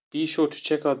Be sure to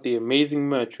check out the amazing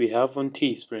merch we have on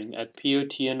Teespring at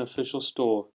POTN Official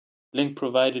Store. Link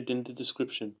provided in the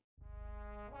description.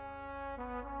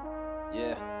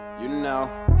 Yeah, you know,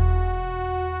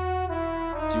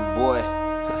 it's your boy.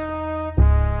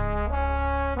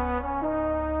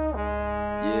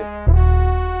 Yeah.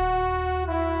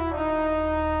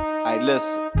 Alright,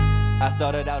 listen. I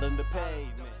started out on the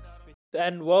pavement.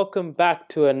 And welcome back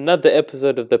to another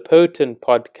episode of the Potent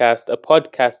Podcast, a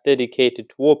podcast dedicated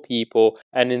to all people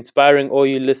and inspiring all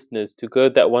you listeners to go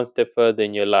that one step further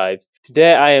in your lives.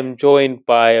 Today I am joined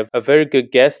by a very good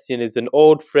guest. He's an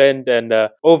old friend and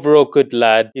overall good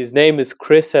lad. His name is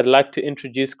Chris. I'd like to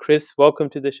introduce Chris. Welcome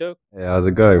to the show. Hey, how's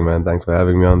it going, man? Thanks for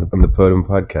having me on the Podium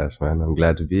podcast, man. I'm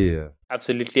glad to be here.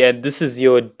 Absolutely. And this is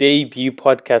your debut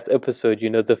podcast episode,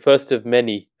 the first of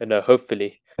many,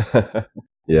 hopefully.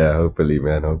 Yeah, hopefully,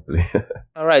 man. Hopefully.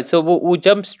 All right, so we'll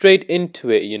jump straight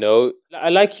into it.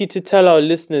 I'd like you to tell our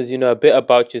listeners, a bit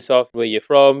about yourself, where you're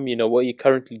from, what you're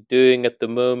currently doing at the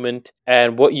moment,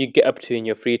 and what you get up to in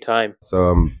your free time. So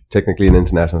I'm technically an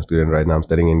international student right now. I'm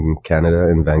studying in Canada,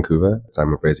 in Vancouver, at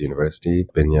Simon Fraser University.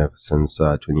 Been here since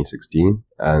 2016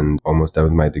 and almost done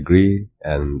with my degree,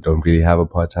 and don't really have a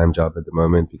part-time job at the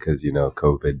moment because,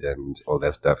 COVID and all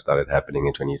that stuff started happening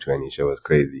in 2020. It was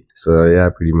crazy. So yeah,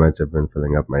 pretty much I've been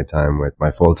filling up my time with my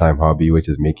full-time hobby, which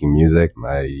is making music.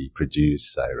 I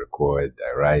produce, I record,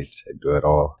 I write, I do it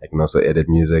all. I can also edit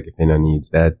music if anyone needs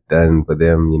that done for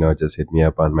them, just hit me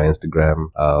up on my Instagram.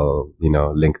 I'll,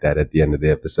 link that at the end of the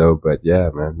episode. But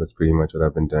yeah, man, that's pretty much what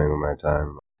I've been doing with my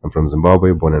time. I'm from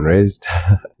Zimbabwe, born and raised.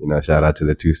 Shout out to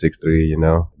the 263,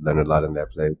 learned a lot in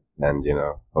that place. And,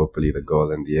 hopefully the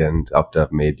goal in the end, after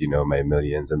I've made, my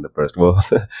millions in the first world,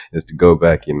 is to go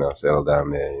back, settle down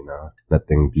there,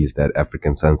 Nothing beats that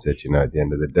African sunset, at the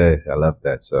end of the day. I love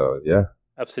that. So yeah.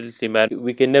 Absolutely, man.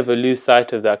 We can never lose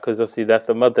sight of that because obviously that's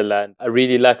the motherland. I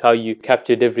really like how you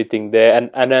captured everything there.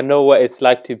 And I know what it's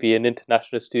like to be an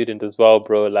international student as well,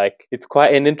 bro. Like, it's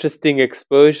quite an interesting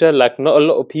exposure. Like, not a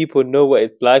lot of people know what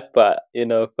it's like, but,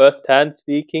 firsthand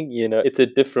speaking, it's a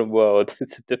different world.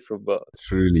 It's a different world.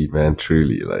 Truly, man,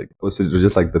 truly. Like, also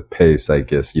just like the pace, I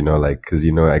guess, cause,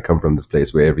 I come from this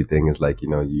place where everything is like,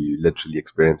 you literally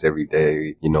experience every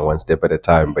day, one step at a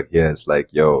time. But yeah, it's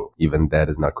like, even that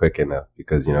is not quick enough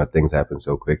because, things happen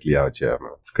so quickly out here,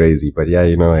 man. It's crazy. But yeah,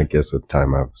 I guess with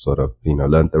time I've sort of,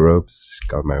 learned the ropes,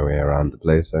 got my way around the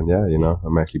place. And yeah,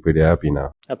 I'm actually pretty happy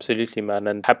now. Absolutely, man.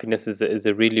 And happiness is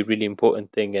a really, really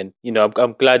important thing. And,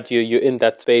 I'm glad you're in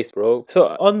that space, bro.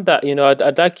 So on that,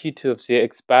 I'd like you to obviously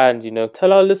expand,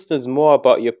 tell our listeners more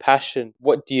about your passion.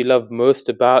 What do you love most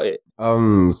about it?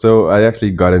 So I actually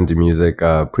got into music,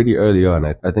 pretty early on.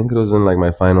 I think it was in like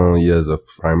my final years of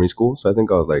primary school. So I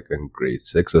think I was like in grade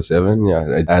 6 or 7.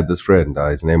 Yeah, I had this friend,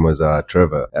 his name was,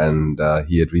 Trevor, and,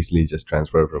 he had recently just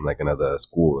transferred from like another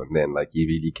school. And then like he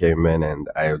really came in and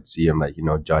I would see him like,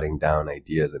 jotting down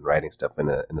ideas and writing stuff in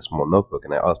a small notebook.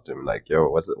 And I asked him like, yo,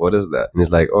 what is that? And he's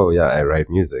like, oh yeah, I write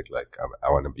music. Like I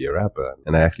want to be a rapper.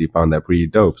 And I actually found that pretty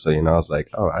dope. So, I was like,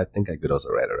 oh, I think I could also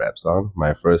write a rap song.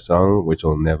 My first song, which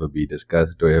will never be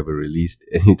discussed or ever released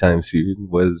anytime soon,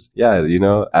 was,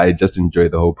 I just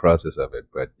enjoyed the whole process of it.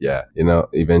 But yeah,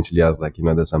 eventually I was like,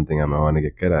 there's something I might want to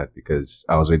get good at because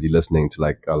I was already listening to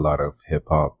like a lot of hip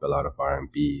hop, a lot of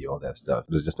R&B, all that stuff.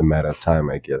 It was just a matter of time,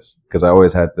 I guess. Because I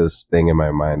always had this thing in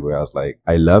my mind where I was like,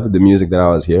 I loved the music that I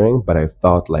was hearing, but I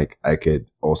felt like I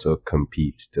could also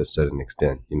compete to a certain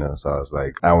extent, So I was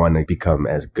like, I want to become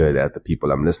as good as the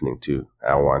people I'm listening to.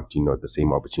 I want, the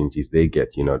same opportunities they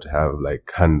get, to have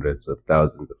like hundreds of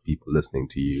thousands of people listening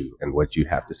to you and what you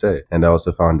have to say. And I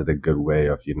also found it a good way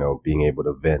of, being able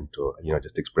to vent or,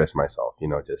 just express myself,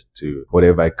 just to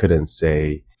whatever I couldn't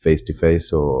say face to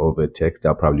face or over text,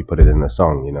 I'll probably put it in a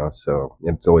song, so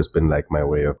it's always been like my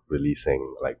way of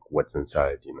releasing like what's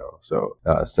inside, so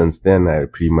since then I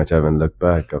pretty much haven't looked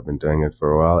back. I've been doing it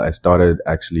for a while. I started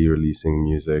actually releasing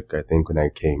music I think when I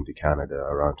came to Canada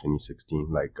around 2016,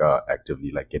 like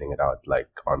actively like getting it out like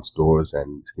on stores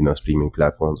and streaming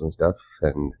platforms and stuff.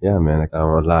 And yeah, man, I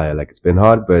won't lie, like it's been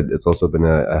hard, but it's also been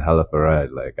a hell of a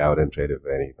ride. Like I wouldn't trade it for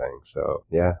anything. So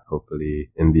yeah, hopefully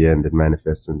in the end it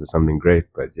manifests into something great.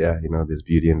 But yeah, there's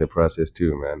beauty in the process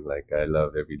too, man. Like I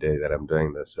love every day that I'm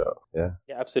doing this. So yeah.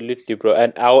 Yeah, absolutely, bro.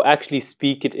 And I'll actually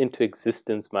speak it into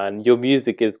existence, man. Your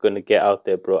music is going to get out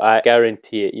there, bro. I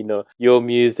guarantee it. Your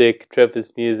music,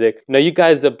 Trevor's music. You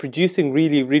guys are producing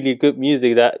really, really good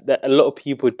music that a lot of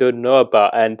people don't know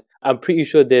about. And I'm pretty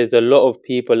sure there's a lot of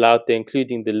people out there,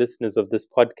 including the listeners of this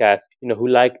podcast, who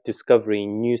like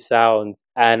discovering new sounds.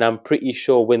 And I'm pretty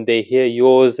sure when they hear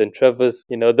yours and Trevor's,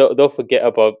 they'll forget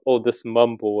about all this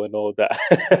mumble and all that.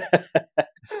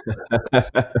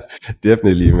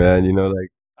 Definitely, man. You know,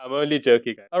 like I'm only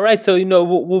joking. All right, so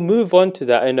we'll move on to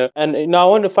that, and I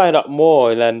want to find out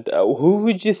more. And who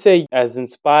would you say has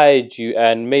inspired you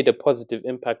and made a positive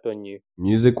impact on you?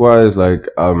 music wise, like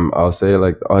I'll say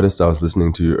like the artists I was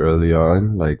listening to early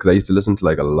on, like 'cause I used to listen to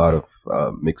like a lot of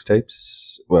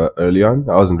mixtapes. Well, early on,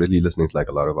 I wasn't really listening to like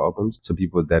a lot of albums. So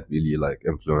people that really like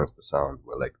influenced the sound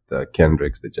were like the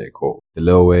Kendricks, the J Cole, the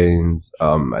Lil Waynes.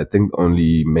 I think the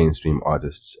only mainstream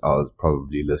artists I was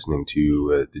probably listening to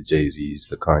were the Jay Z's,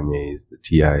 the Kanye's, the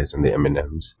Ti's, and the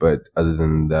Eminems. But other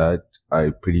than that, I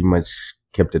pretty much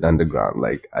kept it underground.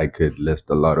 Like I could list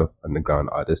a lot of underground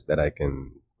artists that I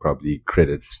can probably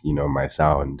credit, my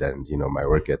sound and, my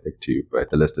work ethic to. But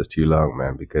the list is too long,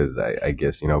 man, because I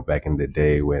guess, back in the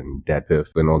day when Dat Piff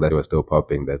and all that was still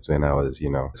popping, that's when I was,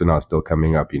 that's when I was still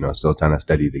coming up, still trying to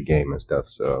study the game and stuff.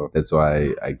 So that's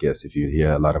why I guess if you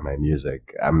hear a lot of my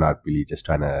music, I'm not really just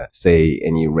trying to say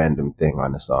any random thing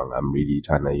on a song. I'm really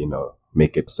trying to,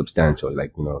 make it substantial,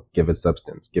 like, give it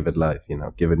substance, give it life,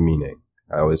 give it meaning.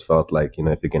 I always felt like,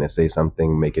 if you're going to say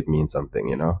something, make it mean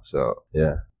something, So,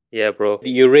 yeah. Yeah, bro.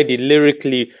 You're already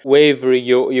lyrically wavering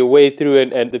your way through,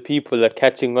 and the people are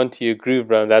catching on to your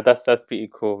groove around that. That's pretty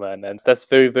cool, man. And that's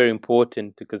very, very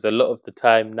important because a lot of the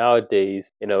time nowadays,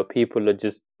 people are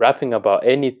just rapping about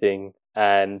anything,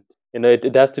 and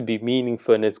it has to be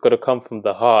meaningful and it's got to come from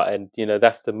the heart. And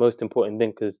that's the most important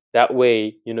thing, because that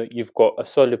way, you've got a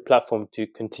solid platform to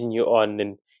continue on,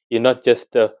 and you're not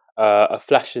just a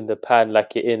flash in the pan,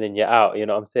 like you're in and you're out. You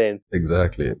know what I'm saying?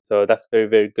 Exactly. So that's very,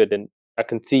 very good. And I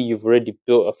can see you've already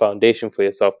built a foundation for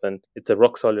yourself, and it's a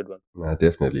rock solid one. Yeah,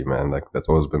 definitely, man. Like that's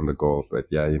always been the goal. But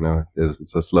yeah,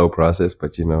 it's a slow process,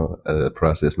 but a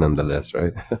process nonetheless,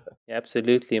 right? Yeah,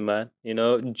 absolutely, man.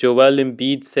 Joel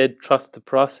Embiid said, "Trust the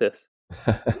process."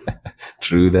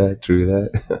 True that. True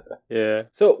that. Yeah.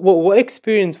 So, what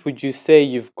experience would you say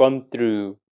you've gone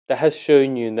through that has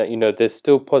shown you that there's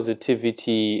still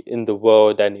positivity in the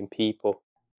world and in people?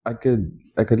 I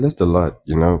could list a lot,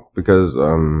 because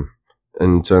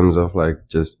in terms of like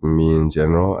just me in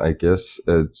general, I guess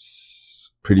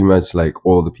it's pretty much like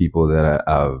all the people that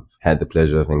I've had the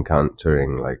pleasure of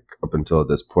encountering like up until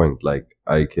this point, like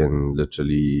I can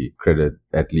literally credit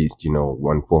at least,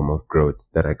 one form of growth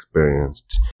that I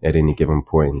experienced at any given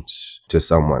point to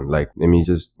someone. Like,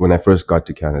 when I first got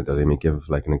to Canada, let me give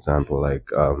like an example. Like,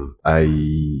 I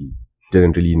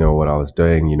didn't really know what I was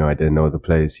doing. I didn't know the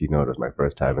place. It was my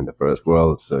first time in the first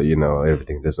world. So,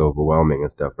 everything's just overwhelming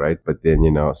and stuff, right? But then,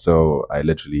 so I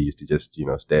literally used to just,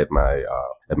 stay at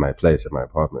my place, at my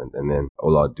apartment. And then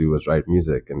all I'd do was write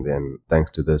music. And then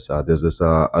thanks to this, there's this,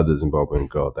 other Zimbabwean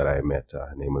girl that I met.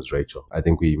 Her name was Rachel. I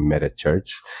think we met at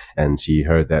church and she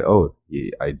heard that, oh,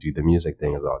 yeah, I do the music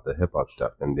thing as well, the hip hop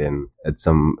stuff. And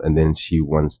then she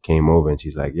once came over and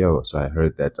she's like, yo, so I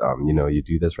heard that, you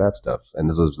do this rap stuff. And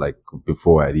this was like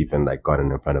before I'd even like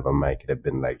gotten in front of a mic. It had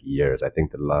been like years. I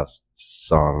think the last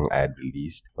song I had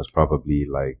released was probably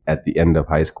like at the end of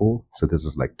high school. So this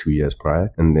was like 2 years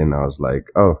prior. And then I was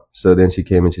like, oh, so then she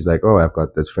came and she's like, oh, I've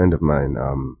got this friend of mine.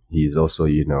 He's also,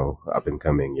 up and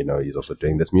coming, he's also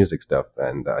doing this music stuff.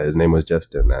 And his name was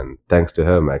Justin. And thanks to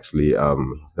him, actually,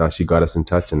 she got us in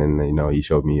touch. And then, he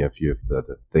showed me a few of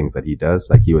the things that he does.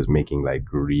 Like he was making like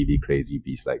really crazy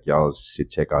beats. Like y'all should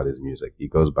check out his music. He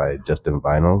goes by Justin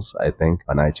Vinyls, I think,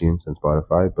 on iTunes and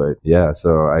Spotify. But yeah,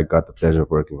 so I got the pleasure of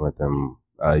working with him.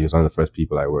 He was one of the first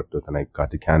people I worked with, and I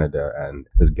got to Canada, and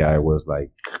this guy was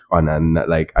like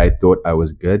like I thought I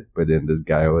was good, but then this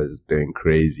guy was doing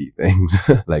crazy things.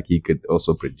 Like he could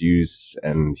also produce,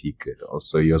 and he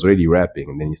was already rapping,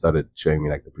 and then he started showing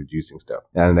me like the producing stuff.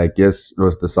 And I guess it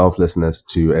was the selflessness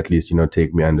to at least,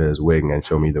 take me under his wing and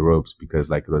show me the ropes,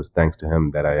 because like it was thanks to him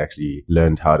that I actually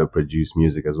learned how to produce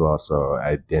music as well. So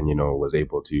I then, was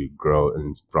able to grow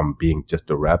from being just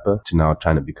a rapper to now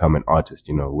trying to become an artist,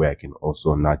 where I can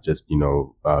also not just,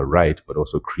 write, but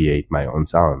also create my own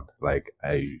sound. Like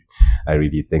I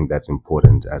really think that's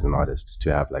important as an artist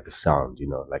to have like a sound,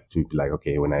 like to be like,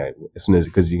 okay, as soon as,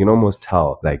 because you can almost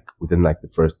tell like within like the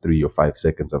first 3 or 5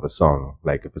 seconds of a song,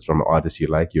 like if it's from an artist you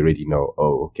like, you already know,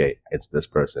 oh, okay, it's this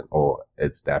person or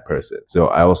it's that person. So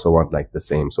I also want like the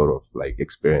same sort of like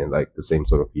experience, like the same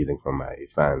sort of feeling from my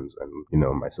fans and,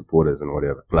 my supporters and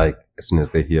whatever. Like as soon as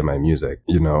they hear my music,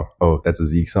 oh, that's a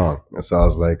Zeke song. And so I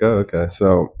was like, oh, okay.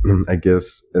 So I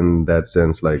guess in that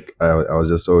sense, like I was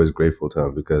just always grateful to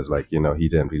him because like, he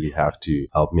didn't really have to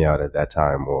help me out at that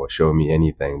time or show me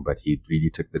anything, but he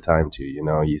really took the time to,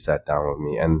 he sat down with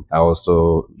me. And I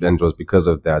also, then it was because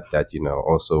of that,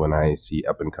 also when I see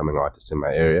up and coming artists in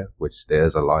my area, which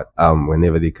there's a lot,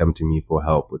 whenever they come to me for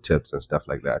help or tips and stuff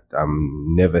like that,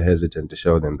 I'm never hesitant to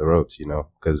show them the ropes,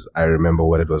 because I remember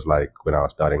what it was like when I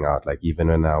was starting out. Like even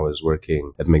when I was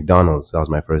working at McDonald's, that was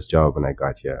my first job when I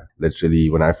got here. Literally,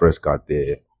 when I first got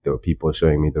there were people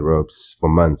showing me the ropes for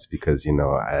months because,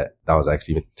 that was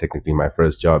actually technically my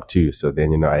first job too. So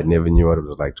then, I never knew what it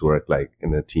was like to work like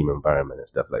in a team environment and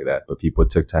stuff like that. But people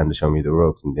took time to show me the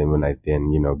ropes. And then when I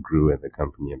grew in the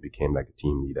company and became like a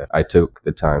team leader, I took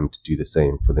the time to do the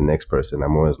same for the next person.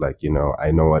 I'm always like,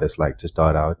 I know what it's like to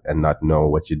start out and not know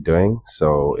what you're doing.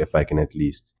 So if I can at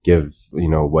least give,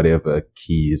 whatever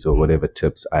keys or whatever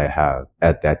tips I have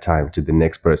at that time to the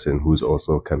next person who's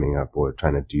also coming up or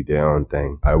trying to do their own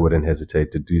thing, I wouldn't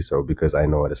hesitate to do so because I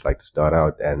know what it's like to start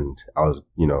out. And I was,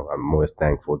 I'm always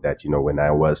thankful that, when I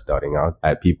was starting out, I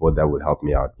had people that would help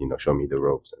me out, show me the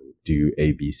ropes and do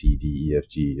A, B, C, D, E, F,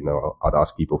 G, I'd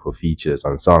ask people for features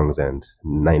on songs and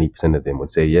 90% of them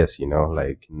would say yes,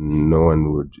 like no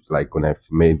one would, like when I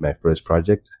made my first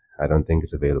project, I don't think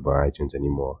it's available on iTunes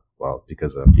anymore. Well,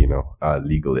 because of,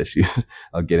 legal issues.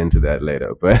 I'll get into that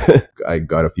later. But I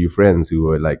got a few friends who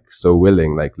were like so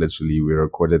willing, like literally we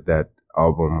recorded that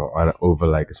album over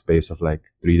like a space of like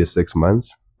 3 to 6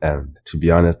 months. And to be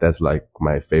honest, that's like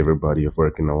my favorite body of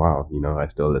work in a while. I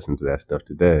still listen to that stuff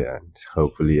today. And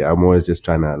hopefully I'm always just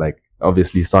trying to like,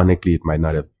 obviously sonically it might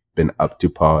not have been up to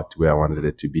par to where I wanted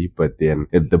it to be. But then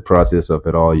the process of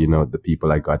it all, the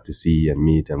people I got to see and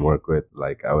meet and work with,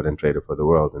 like I wouldn't trade it for the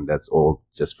world. And that's all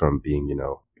just from being,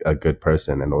 a good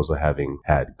person and also having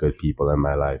had good people in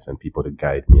my life and people to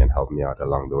guide me and help me out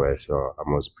along the way. So I'm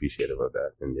always appreciative of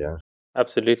that. And yeah.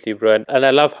 Absolutely, bro. And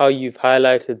I love how you've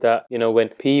highlighted that, when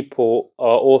people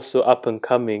are also up and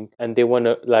coming and they want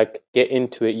to like get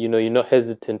into it, you're not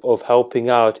hesitant of helping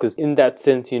out because in that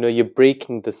sense, you're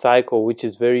breaking the cycle, which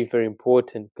is very, very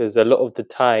important because a lot of the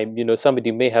time,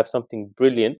 somebody may have something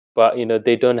brilliant, but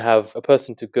they don't have a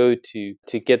person to go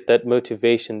to get that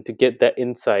motivation, to get that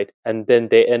insight, and then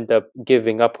they end up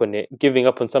giving up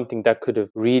on something that could have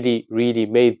really, really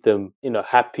made them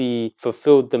happy,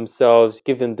 fulfilled themselves,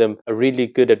 given them a really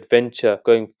good adventure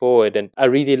going forward. And I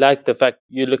really like the fact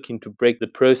you're looking to break the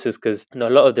process because a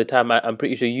lot of the time I'm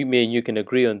pretty sure you can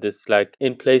agree on this, like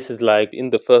in places like in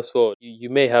the first world,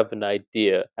 you may have an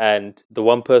idea and the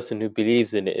one person who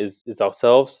believes in it is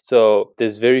ourselves. So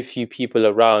there's very few people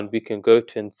around we can go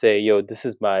to and say, yo, this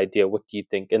is my idea, what do you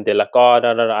think? And they're like, oh, no,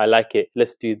 I like it,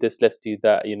 let's do this, let's do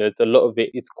that. It's a lot of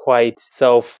it is quite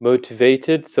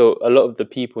self-motivated, so a lot of the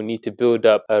people need to build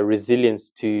up a resilience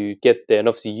to get there. And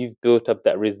obviously you've built up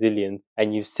that resilience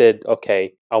and you said,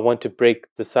 okay, I want to break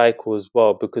the cycle as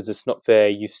well because it's not fair.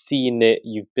 You've seen it,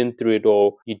 you've been through it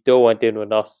all. You don't want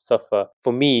anyone else to suffer.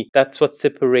 For me, that's what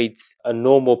separates a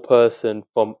normal person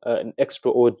from an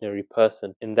extraordinary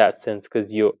person in that sense,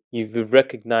 because you've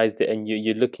recognized it and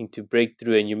you're looking to break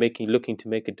through and you're looking to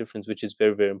make a difference, which is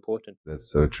very, very important.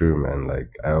 That's so true, man.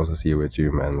 Like I also see it with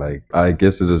you, man. Like I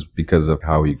guess it was because of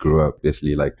how we grew up,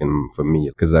 especially like for me,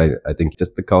 because I think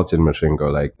just the culture in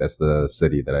Masvingo, like that's the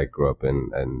city that I grew up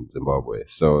in Zimbabwe.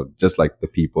 So just like the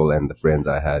people and the friends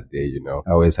I had there,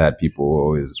 I always had people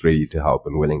always ready to help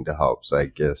and willing to help. So I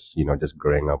guess, just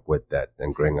growing up with that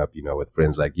and growing up, with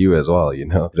friends like you as well, it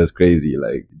was crazy.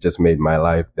 Like it just made my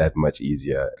life that much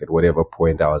easier. At whatever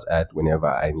point I was at, whenever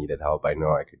I needed help, I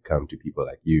know I could come to people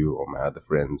like you or my other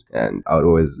friends and I would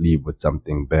always leave with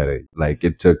something better. Like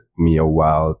it took me a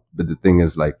while, but the thing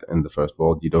is like in the first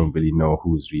world, you don't really know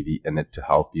who's really in it to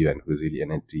help you and who's really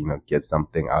in it to, get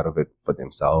something out of it for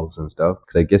themselves and stuff.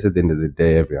 Because I guess at the end of the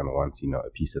day, everyone wants, a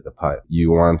piece of the pie.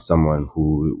 You want someone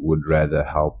who would rather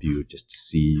help you just to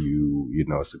see you,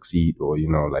 succeed or,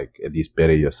 like at least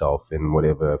better yourself in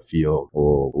whatever field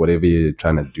or whatever you're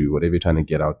trying to do, whatever you're trying to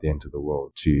get out there into the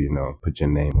world to, put your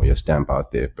name or your stamp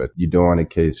out there. But you don't want a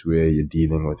case where you're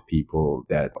dealing with people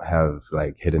that have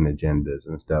like hidden agendas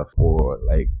and stuff or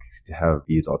like have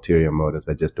these ulterior motives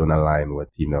that just don't align with,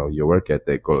 your work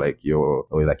ethic or like your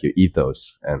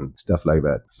ethos and stuff like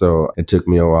that. So it took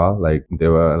me a while. Like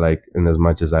there were like, in as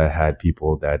much as I had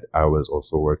people that I was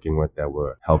also working with that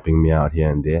were helping me out here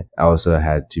and there, I also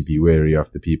had to be wary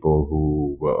of the people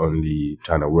who were only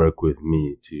trying to work with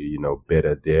me to,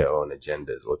 better their own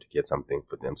agendas or to get something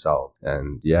for themselves.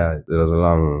 And yeah, it was a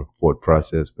long fought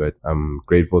process, but I'm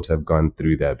grateful to have gone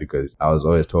through that because I was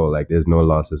always told like there's no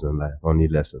losses in life, only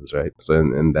lessons, right? So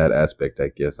in that aspect, I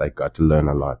guess I got to learn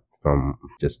a lot from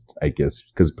just, I guess,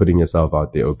 because putting yourself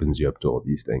out there opens you up to all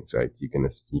these things, right? You're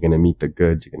gonna meet the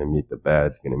good, you're gonna meet the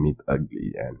bad, you're gonna meet the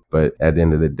ugly, and but at the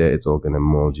end of the day, it's all gonna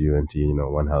mold you into,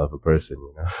 one hell of a person,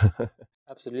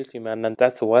 Absolutely, man. And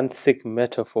that's one sick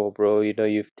metaphor, bro.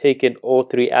 You've taken all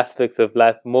three aspects of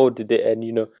life, molded it, and,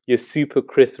 you're super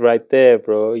Chris right there,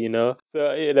 bro. So,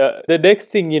 the next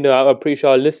thing, I'm pretty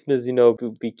sure our listeners,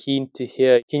 will be keen to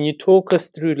hear. Can you talk us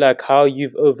through, like, how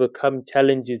you've overcome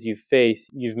challenges you face?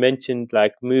 You've mentioned,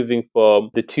 like, moving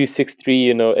from the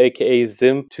 263, aka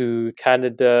Zim, to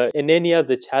Canada, and any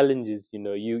other challenges,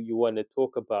 you want to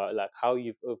talk about, like, how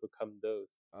you've overcome those.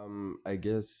 I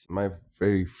guess my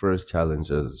very first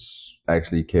challenges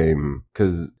actually came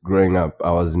because growing up,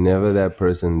 I was never that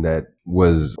person that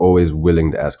was always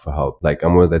willing to ask for help. Like,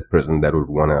 I'm always that person that would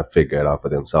want to figure it out for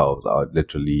themselves. I would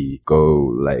literally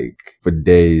go like for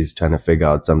days trying to figure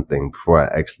out something before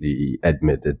I actually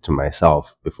admitted to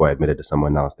myself, before I admitted to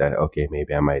someone else that, okay,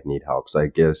 maybe I might need help. So I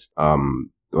guess,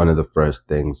 one of the first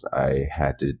things I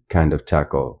had to kind of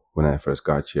tackle when I first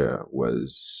got here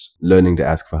was learning to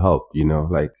ask for help,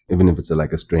 like even if it's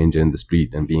like a stranger in the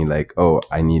street and being like, oh,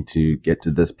 I need to get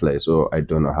to this place, or I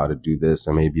don't know how to do this,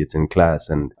 or maybe it's in class.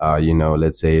 And,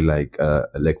 let's say like a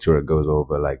lecturer goes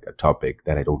over like a topic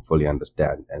that I don't fully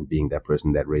understand, and being that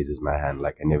person that raises my hand.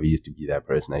 Like, I never used to be that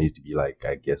person. I used to be like,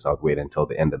 I guess I'll wait until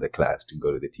the end of the class to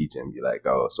go to the teacher and be like,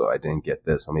 oh, so I didn't get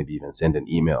this, or maybe even send an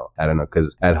email. I don't know.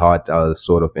 Cause at heart, I was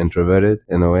sort of introverted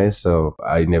in a way. So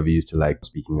I never used to like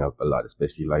speaking up a lot,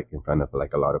 especially like in front of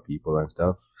like a lot of people and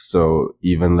stuff. So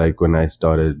even like when I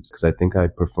started, because I think I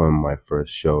performed my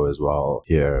first show as well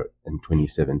here in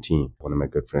 2017. One of my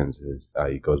good friends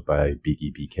he goes by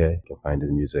Biggie BK. You can find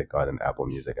his music on Apple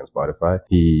Music and Spotify.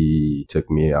 He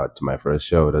took me out to my first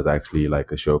show. It was actually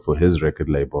like a show for his record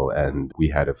label, and we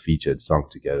had a featured song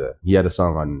together. He had a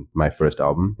song on my first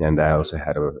album, and I also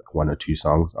had one or two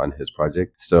songs on his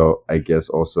project. So I guess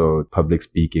also public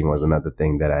speaking was another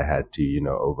thing that I had to,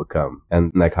 overcome.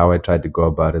 And like how I tried to go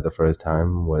about it the first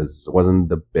time wasn't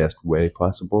the best way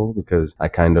possible, because I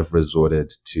kind of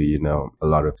resorted to, a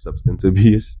lot of substance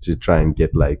abuse to try and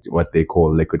get like what they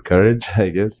call liquid courage, I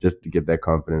guess, just to get that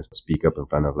confidence to speak up in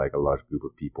front of like a large group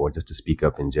of people, or just to speak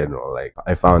up in general. Like,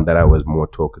 I found that I was more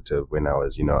talkative when I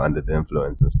was, under the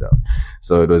influence and stuff.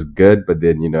 So it was good, but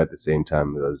then, at the same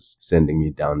time, it was sending me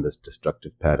down this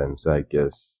destructive pattern. So I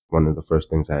guess one of the first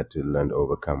things I had to learn to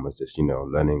overcome was just,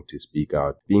 learning to speak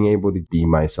out, being able to be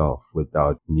myself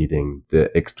without needing the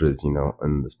extras,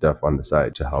 and the stuff on the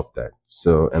side to help that.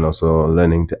 So, and also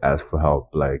learning to ask for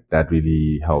help, like that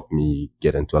really helped me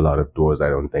get into a lot of doors I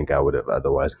don't think I would have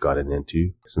otherwise gotten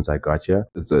into since I got here.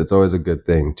 It's always a good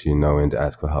thing to know when to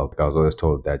ask for help. I was always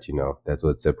told that, that's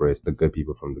what separates the good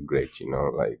people from the great,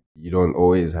 like you don't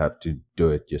always have to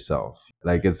do it yourself.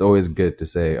 Like, it's always good to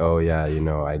say, oh yeah,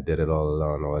 I did it all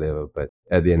alone or whatever. But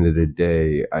at the end of the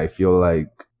day, I feel like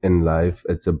in life,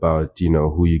 it's about,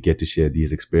 who you get to share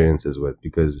these experiences with.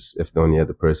 Because if the only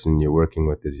other person you're working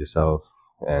with is yourself,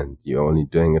 and you're only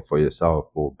doing it for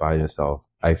yourself or by yourself,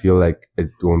 I feel like it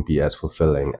won't be as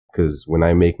fulfilling. Because when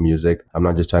I make music, I'm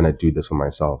not just trying to do this for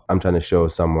myself. I'm trying to show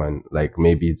someone, like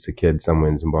maybe it's a kid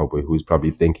somewhere in Zimbabwe who's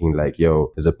probably thinking like,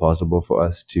 yo, is it possible for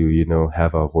us to,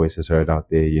 have our voices heard out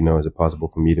there? Is it possible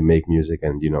for me to make music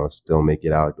and, still make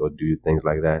it out, or do things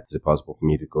like that? Is it possible for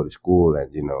me to go to school and,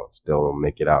 still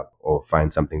make it out, or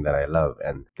find something that I love?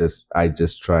 And I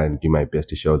just try and do my best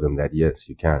to show them that yes,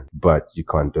 you can, but you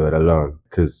can't do it alone.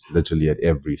 Because literally at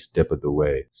every step of the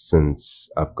way since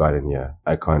I've gotten here,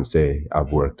 I can't say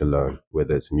I've worked alone,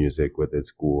 whether it's music, whether it's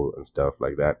school and stuff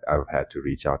like that. I've had to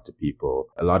reach out to people.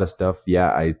 A lot of stuff,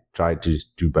 yeah, I tried to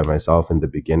just do by myself in the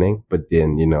beginning, but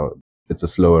then, it's a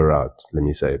slower route, let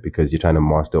me say, because you're trying to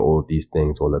master all these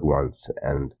things all at once,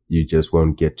 and you just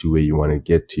won't get to where you want to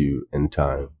get to in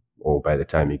time. Or by the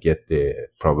time you get there,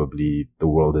 probably the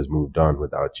world has moved on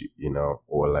without you,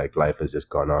 or like life has just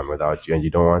gone on without you. And you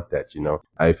don't want that,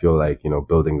 I feel like,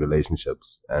 building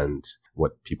relationships and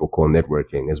what people call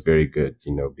networking is very good,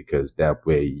 because that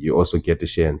way you also get to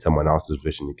share in someone else's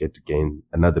vision. You get to gain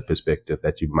another perspective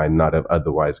that you might not have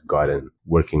otherwise gotten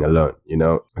working alone,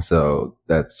 So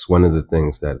that's one of the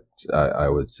things that I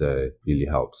would say really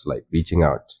helps, like reaching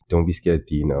out. Don't be scared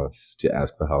to, to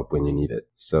ask for help when you need it.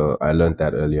 So I learned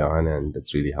that early on, and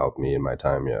it's really helped me in my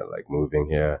time here, like moving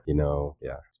here,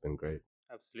 yeah, it's been great.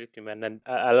 Absolutely, man. And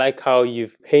I like how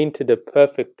you've painted a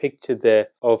perfect picture there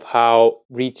of how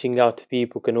reaching out to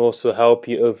people can also help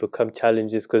you overcome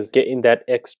challenges, because getting that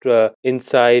extra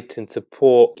insight and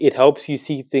support, it helps you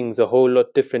see things a whole lot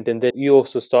different. And then you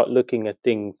also start looking at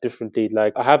things differently.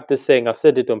 Like, I have this saying, I've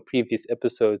said it on previous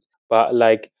episodes, but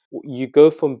like, you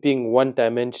go from being one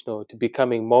dimensional to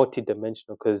becoming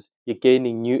multi-dimensional because you're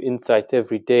gaining new insights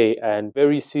every day, and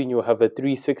very soon you'll have a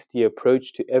 360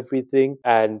 approach to everything.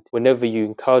 And whenever you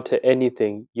encounter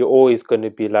anything, you're always going to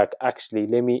be like, actually,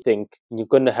 let me think. And you're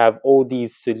going to have all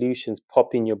these solutions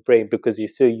pop in your brain because you're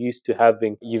so used to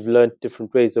you've learned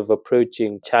different ways of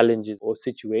approaching challenges or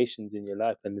situations in your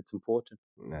life, and it's important.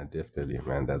 Yeah, definitely,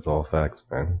 man. That's all facts,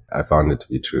 man. I found it to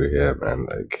be true here, man.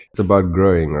 Like, it's about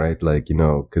growing, right? Like,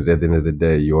 because at the end of the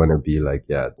day, you want to be like,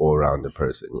 yeah, all-rounded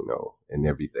person, in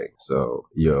everything. So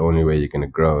your only way you're going to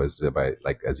grow is by,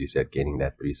 like, as you said, gaining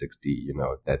that 360,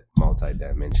 that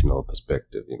multi-dimensional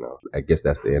perspective. I guess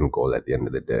that's the end goal at the end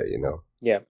of the day.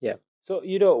 Yeah, yeah. So,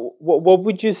 what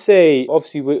would you say?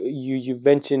 Obviously, you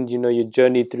mentioned, your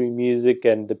journey through music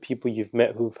and the people you've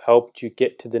met who've helped you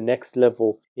get to the next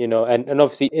level, and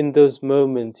obviously in those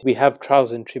moments we have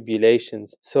trials and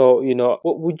tribulations. So,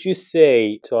 what would you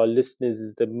say to our listeners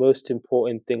is the most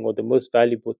important thing or the most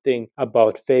valuable thing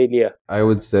about failure? I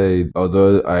would say,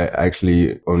 although I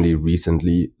actually only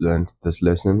recently learned this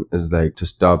lesson, is like to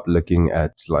stop looking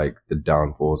at like the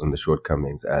downfalls and the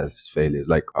shortcomings as failures.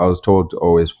 Like I was told to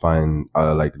always find,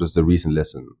 like it was a recent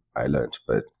lesson I learned,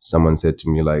 but someone said to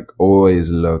me like, always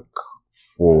look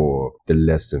for the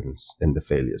lessons in the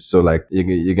failures. So like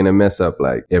you're going to mess up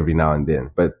like every now and then,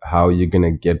 but how you're going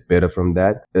to get better from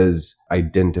that is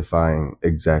identifying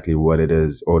exactly what it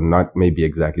is, or not maybe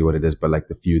exactly what it is, but like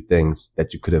the few things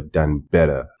that you could have done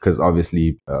better. Because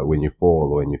obviously when you fall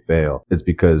or when you fail, it's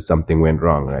because something went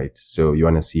wrong, right? So you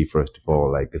want to see first of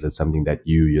all, like, is it something that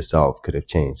you yourself could have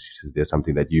changed? Is there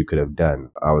something that you could have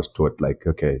done? I was taught like,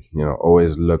 okay,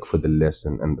 always look for the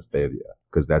lesson and the failure,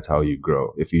 because that's how you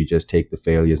grow. If you just take the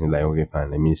failures and like, okay,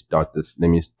 fine, let me start this, let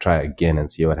me try again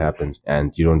and see what happens.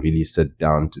 And you don't really sit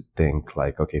down to think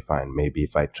like, okay, fine, maybe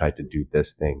if I try to do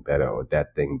this thing better or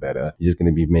that thing better, you're just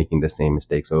going to be making the same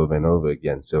mistakes over and over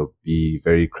again. So be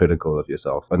very critical of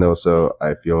yourself. And also,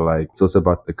 I feel like it's also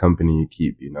about the company you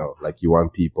keep, like you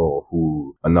want people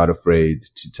who are not afraid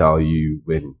to tell you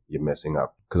when you're messing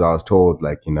up. Because I was told,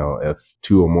 like, if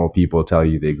 2 or more people tell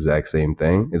you the exact same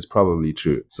thing, it's probably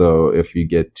true. So if you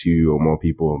get 2 or more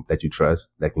people that you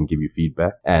trust that can give you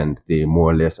feedback and they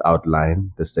more or less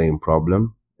outline the same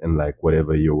problem in like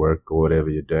whatever your work or whatever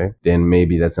you're doing, then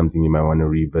maybe that's something you might want to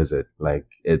revisit. Like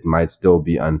it might still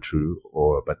be untrue,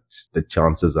 but the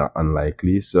chances are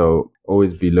unlikely. So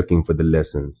always be looking for the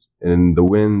lessons in the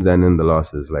wins and in the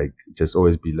losses. Like just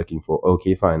always be looking for,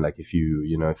 okay, fine. Like if you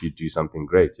do something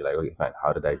great, you're like, okay, fine.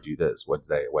 How did I do this?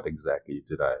 What exactly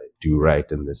did I do right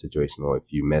in this situation? Or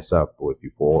if you mess up or if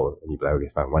you fall and you're like, okay,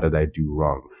 fine. What did I do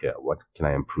wrong here? What can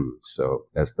I improve? So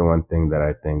that's the one thing that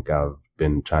I think I've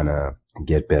been trying to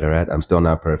get better at. I'm still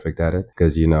not perfect at it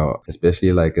because,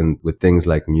 especially like with things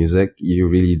like music, you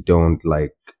really don't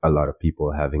like a lot of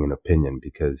people having an opinion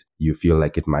because you feel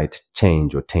like it might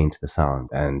change or taint the sound.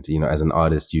 And, as an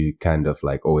artist, you kind of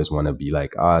like always want to be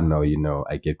like, no,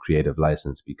 I get creative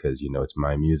license because, it's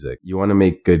my music. You want to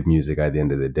make good music at the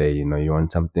end of the day. You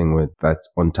want something that's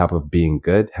on top of being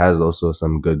good has also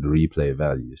some good replay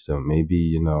value. So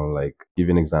maybe, like give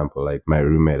you an example, like my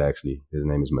roommate, actually, his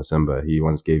name is Masimba. He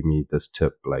once gave me this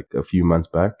tip like a few months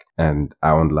back, and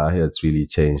I won't lie, it's really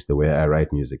changed the way I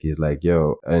write music. He's like,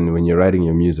 yo, and when you're writing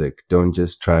your music, don't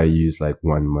just try use like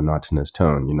one monotonous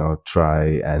tone,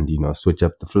 try and, switch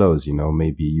up the flows,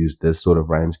 maybe use this sort of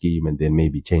rhyme scheme and then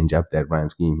maybe change up that rhyme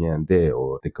scheme here and there,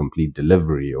 or the complete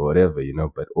delivery or whatever,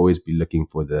 but always be looking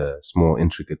for the small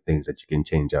intricate things that you can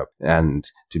change up. And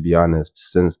to be honest,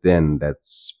 since then,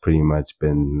 that's pretty much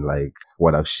been like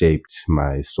what I've shaped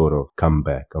my sort of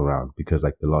comeback around, because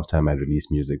like the last time I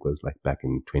released music was like back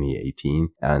in 2018,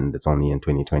 and it's only in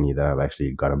 2020 that I've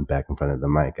actually gotten back in front of the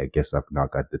mic. I guess I've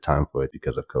not got the time for it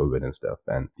because of COVID and stuff.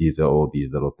 And these are all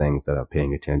these little things that I'm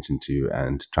paying attention to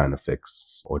and trying to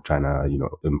fix or trying to,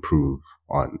 improve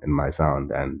on in my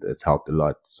sound. And it's helped a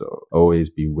lot. So always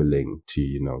be willing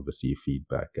to, receive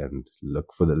feedback and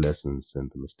look for the lessons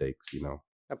and the mistakes.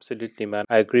 Absolutely, man.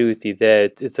 I agree with you there.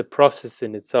 It's a process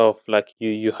in itself, like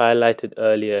you highlighted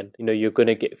earlier. And, you're going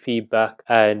to get feedback,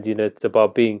 and it's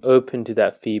about being open to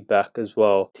that feedback as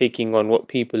well, taking on what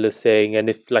people are saying. And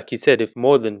if, like you said, if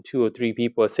more than 2 or 3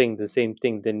 people are saying the same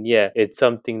thing, then yeah, it's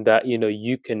something that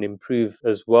you can improve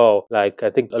as well. Like I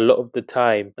think a lot of the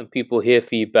time when people hear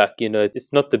feedback,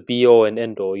 it's not the be all and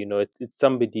end all. It's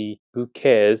somebody who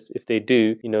cares, if they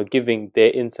do, giving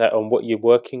their insight on what you're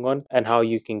working on and how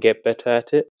you can get better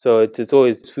at it. it. So it's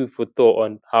always food for thought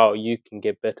on how you can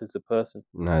get better as a person.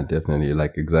 Nah, definitely.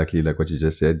 Like exactly like what you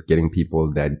just said, getting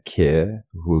people that care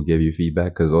who give you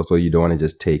feedback. Cause also you don't want to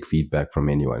just take feedback from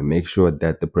anyone. Make sure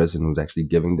that the person who's actually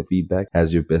giving the feedback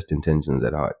has your best intentions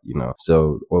at heart, you know?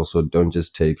 So also don't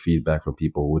just take feedback from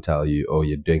people who tell you, oh,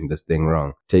 you're doing this thing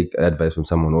wrong. Take advice from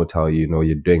someone who will tell you, no,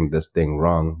 you're doing this thing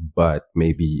wrong, but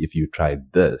maybe if you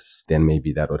tried this, then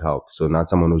maybe that would help. So not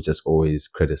someone who's just always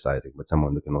criticizing, but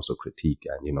someone who can also critique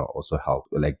and, you know, also help,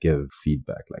 like give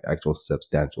feedback, like actual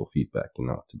substantial feedback, you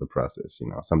know, to the process, you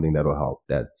know, something that will help.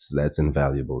 That's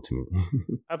invaluable to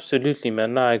me. Absolutely,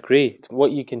 man. No, I agree. It's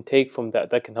what you can take from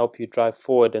that can help you drive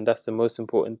forward, and that's the most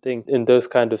important thing in those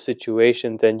kind of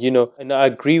situations. And and I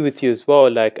agree with you as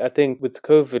well. Like I think with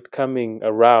COVID coming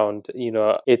around,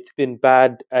 it's been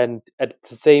bad, and at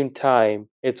the same time,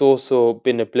 it's also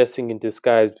been a blessing in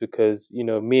disguise because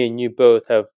me and you both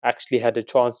have actually had a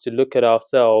chance to look at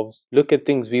ourselves, look at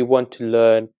things we want to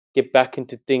learn, get back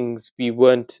into things we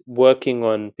weren't working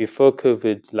on before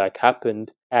COVID like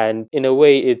happened. And in a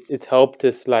way, it's helped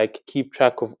us like keep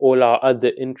track of all our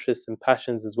other interests and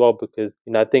passions as well. Because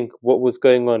I think what was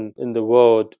going on in the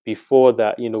world before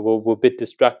that, we're a bit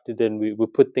distracted and we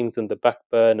put things on the back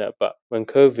burner. But when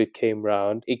COVID came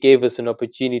around, it gave us an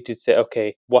opportunity to say,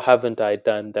 okay, what haven't I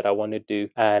done that I want to do?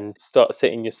 And start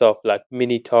setting yourself like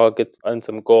mini targets and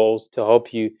some goals to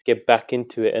help you get back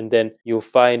into it. And then you'll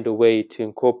find a way to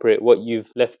incorporate what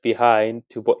you've left behind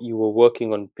to what you were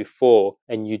working on before,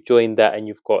 and you join that and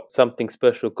you've got something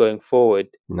special going forward.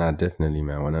 Nah, definitely,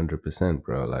 man. 100%,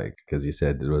 bro. Like, because you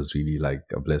said it was really like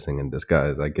a blessing in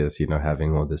disguise. I guess,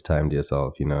 having all this time to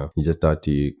yourself, you just start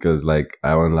to, because like,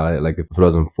 I won't lie, like if it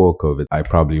wasn't for COVID, I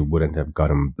probably wouldn't have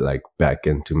gotten like back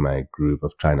into my groove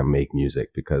of trying to make music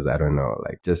because I don't know,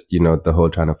 like just, the whole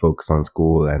trying to focus on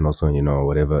school and also,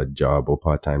 whatever job or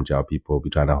part-time job people be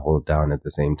trying to hold down at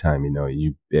the same time,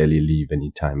 you barely leave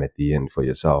any time at the end for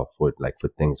yourself for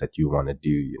things that you want to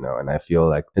do, and I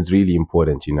feel like it's really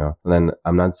important, and then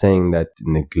I'm not saying that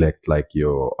neglect like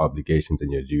your obligations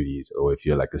and your duties, or if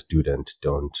you're like a student,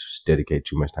 don't dedicate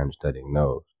too much time to studying.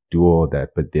 No, do all that,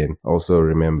 but then also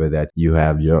remember that you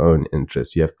have your own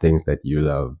interests. You have things that you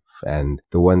love. And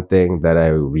the one thing that I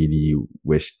really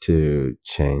wish to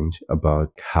change about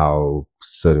how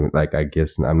certain, like, I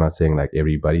guess I'm not saying like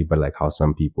everybody, but like how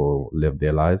some people live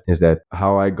their lives, is that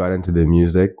how I got into the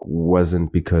music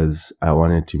wasn't because I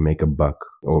wanted to make a buck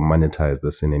or monetize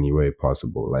this in any way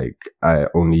possible. Like I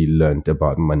only learned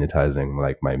about monetizing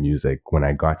like my music when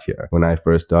I got here. When I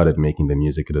first started making the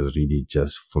music, it was really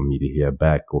just for me to hear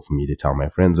back or for me to tell my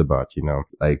friends about,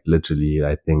 like literally,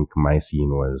 I think my scene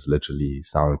was literally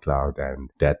SoundCloud and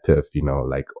DatPiff,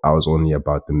 like I was only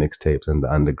about the mixtapes and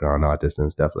the underground artists and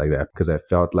stuff like that, because I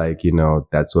felt like,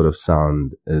 that sort of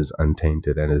sound is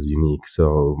untainted and is unique.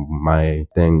 So my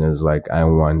thing is like, I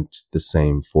want the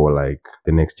same for like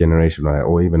the next generation,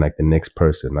 or even like the next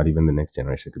person, not even the next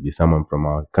generation. It could be someone from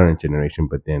our current generation,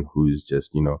 but then who's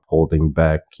just, holding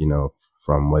back,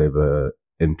 from whatever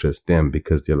interests them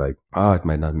because they're like, oh, it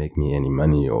might not make me any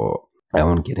money or I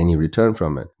won't get any return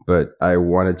from it. But I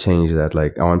want to change that.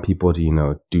 Like, I want people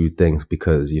to, do things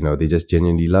because, they just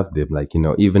genuinely love them. Like,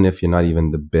 even if you're not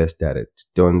even the best at it,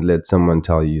 don't let someone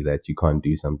tell you that you can't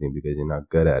do something because you're not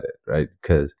good at it, right?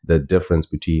 Because the difference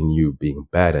between you being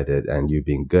bad at it and you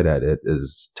being good at it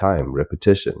is time,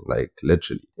 repetition. Like,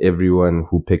 literally, everyone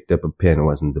who picked up a pen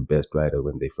wasn't the best writer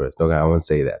when they first. Okay, I won't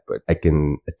say that, but I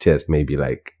can attest maybe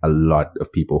like a lot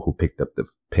of people who picked up the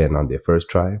pen on their first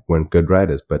try weren't good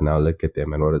writers, but now look at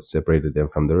them and what separated them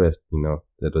from the rest,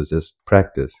 that was just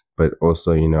practice. But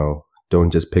also,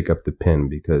 don't just pick up the pen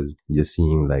because you're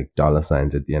seeing like dollar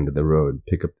signs at the end of the road.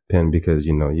 Pick up the pen because,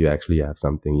 you actually have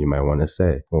something you might want to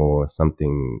say, or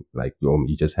something like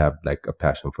you just have like a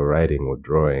passion for writing or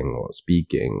drawing or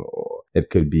speaking, or it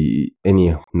could be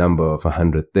any number of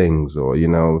 100 things, or,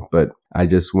 but I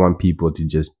just want people to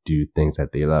just do things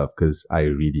that they love because I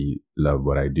really love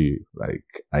what I do. Like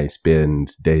I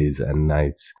spend days and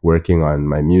nights working on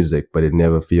my music, but it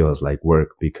never feels like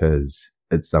work because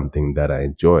it's something that I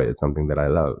enjoy. It's something that I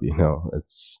love,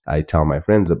 I tell my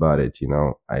friends about it,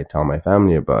 I tell my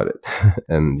family about it.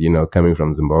 And, coming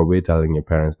from Zimbabwe, telling your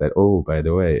parents that, oh, by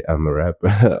the way, I'm a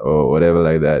rapper or whatever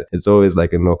like that. It's always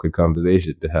like an awkward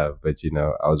conversation to have. But,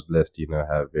 I was blessed to,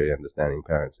 have very understanding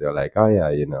parents. They're like, oh yeah,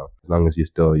 as long as you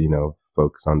still,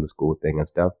 focus on the school thing and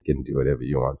stuff, you can do whatever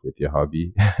you want with your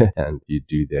hobby. And if you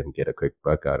do then get a quick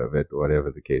buck out of it, whatever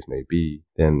the case may be,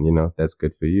 then, that's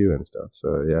good for you and stuff.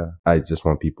 So yeah, I just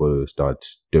want people to start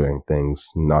doing things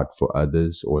not for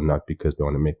others or not because they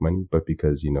want to make money, but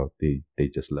because, they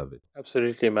just love it.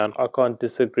 Absolutely, man. I can't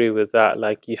disagree with that.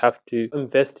 Like, you have to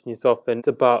invest in yourself, and it's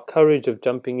about courage of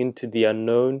jumping into the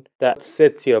unknown that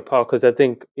sets you apart. Because I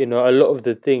think, a lot of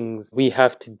the things we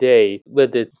have today,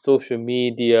 whether it's social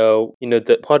media,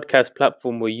 the podcast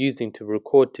platform we're using to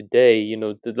record today,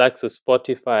 the likes of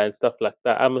Spotify and stuff like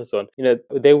that, Amazon,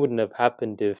 they wouldn't have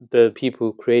happened if the people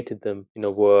who created them,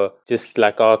 were just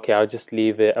like, "Oh, okay, I'll just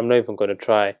leave it. I'm not even going to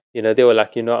try." They were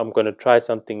like, I'm going to try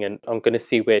something and I'm going to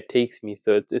see where it takes me.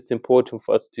 So it's important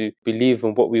for us to believe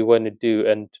in what we want to do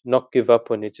and not give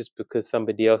up on it just because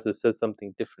somebody else has said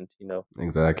something different.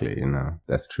 Exactly.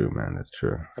 That's true, man. That's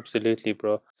true. Absolutely,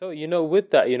 bro. So,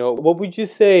 with that, what would you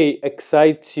say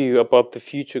excites you about the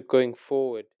future going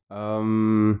forward?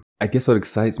 I guess what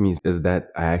excites me is that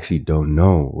I actually don't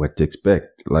know what to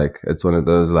expect. Like, it's one of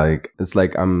those, it's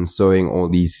like I'm sowing all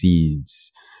these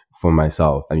seeds for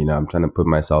myself. I'm trying to put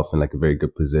myself in like a very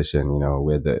good position,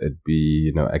 whether it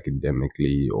be,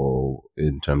 academically or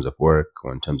in terms of work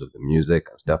or in terms of the music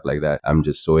and stuff like that. I'm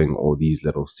just sowing all these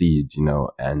little seeds,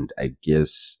 and I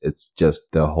guess it's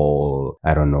just the whole,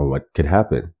 I don't know what could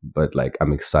happen, but like,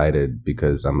 I'm excited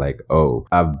because I'm like, oh,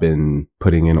 I've been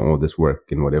putting in all this work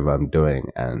in whatever I'm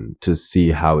doing, and to see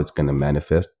how it's going to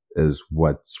manifest is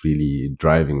what's really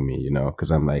driving me, because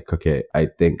I'm like, okay, I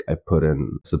think I put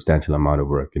in a substantial amount of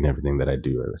work in everything that I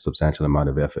do, a substantial amount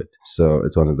of effort. So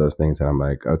it's one of those things that I'm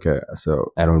like, okay,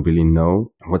 so I don't really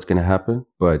know what's going to happen,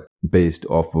 but based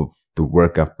off of the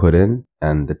work I've put in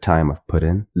and the time I've put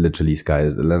in, literally sky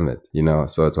is the limit,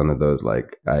 so it's one of those,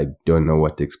 like, I don't know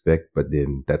what to expect, but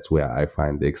then that's where I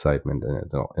find the excitement in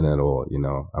it all,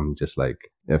 I'm just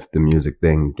like, if the music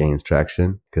thing gains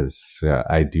traction, because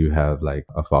I do have like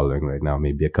a following right now,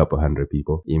 maybe a couple hundred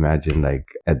people. Imagine like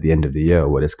at the end of the year,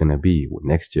 what it's going to be,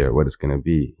 next year, what it's going to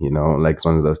be, like it's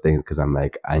one of those things, because I'm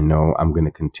like, I know I'm going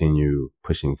to continue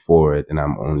pushing forward and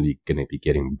I'm only going to be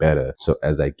getting better. So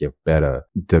as I get better,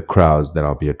 the crowds that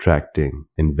I'll be attracting,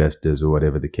 investors or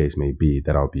whatever the case may be,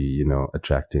 that I'll be,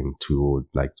 attracting to,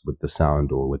 like with the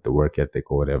sound or with the work ethic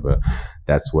or whatever,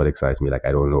 that's what excites me. Like,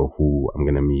 I don't know who I'm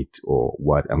going to meet or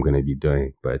what I'm going to be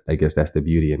doing, but I guess that's the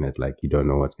beauty in it. Like, you don't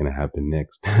know what's going to happen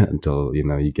next until,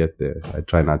 you get there. I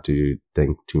try not to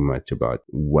think too much about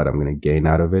what I'm going to gain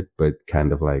out of it, but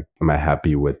kind of like, am I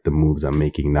happy with the moves I'm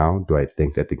making now? Do I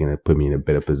think that they're going to put me in a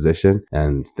better position?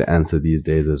 And the answer these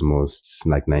days is most,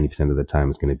 like 90% of the time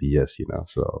is going to be yes,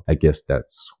 so I guess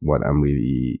that's what I'm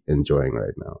really enjoying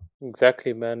right now.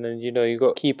 Exactly, man. And you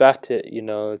got to keep at it.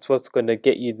 It's what's going to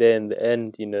get you there in the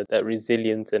end. That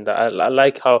resilience. And I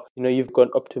like how you've got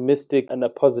an optimistic and a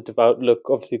positive outlook,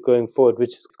 obviously going forward,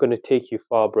 which is going to take you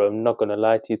far, bro. I'm not going to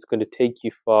lie to you, it's going to take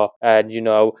you far. And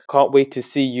I can't wait to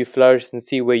see you flourish and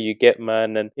see where you get,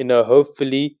 man. And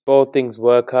hopefully, if all things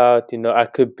work out, I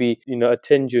could be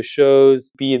attend your shows,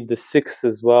 be in the six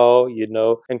as well,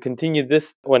 and continue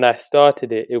this. When I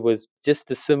started it, it was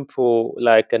just a simple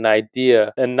like an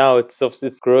idea, and now it's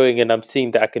obviously growing, and I'm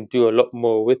seeing that I can do a lot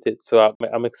more with it. So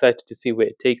I'm excited to see where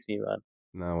it takes me, man.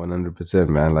 No, 100%,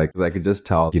 man. Like, 'cause I could just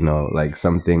tell, like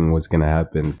something was going to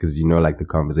happen because, like the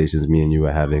conversations me and you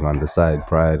were having on the side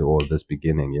prior to all this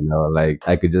beginning, like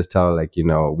I could just tell, like,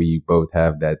 we both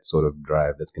have that sort of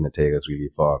drive that's going to take us really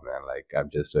far, man. Like, I'm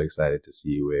just so excited to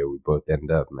see where we both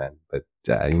end up, man. But,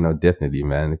 definitely,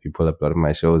 man, if you pull up a lot of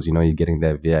my shows, you're getting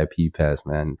that VIP pass,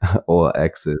 man. All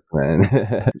access, man.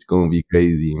 It's going to be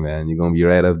crazy, man. You're going to be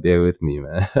right up there with me,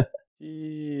 man.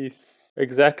 Jeez.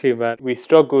 Exactly, man. We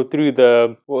struggle through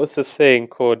what was the saying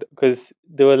called? Because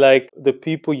they were like, the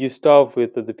people you starve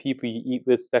with or the people you eat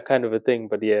with, that kind of a thing.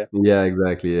 But yeah. Yeah,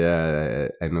 exactly. Yeah,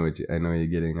 I know I know what you're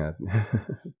getting at.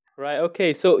 Right.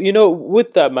 Okay. So,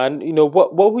 with that, man,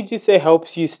 what would you say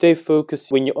helps you stay focused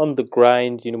when you're on the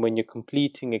grind, when you're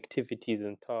completing activities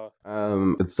and tasks?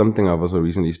 It's something I've also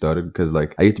recently started because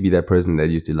like I used to be that person that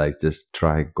used to like just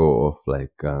try go off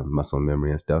like muscle memory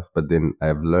and stuff. But then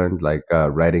I've learned like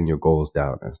writing your goals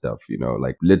down and stuff,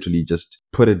 like literally just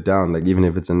put it down. Like even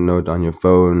if it's a note on your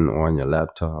phone or on your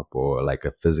laptop or like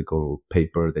a physical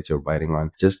paper that you're writing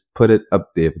on, just put it up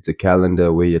there. If it's a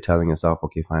calendar where you're telling yourself,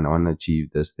 okay, fine, I want to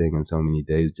achieve this thing in so many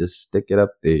days, just stick it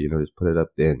up there, just put it up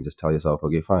there and just tell yourself,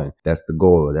 okay, fine, that's the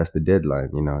goal, that's the deadline,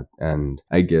 and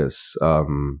I guess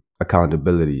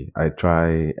accountability. I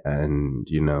try and,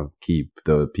 keep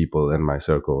the people in my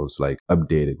circles like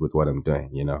updated with what I'm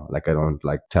doing, like I don't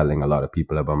like telling a lot of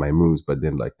people about my moves, but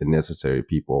then like the necessary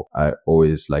people, I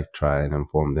always like try and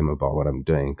inform them about what I'm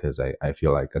doing because I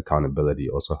feel like accountability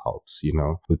also helps,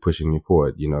 with pushing me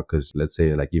forward, because let's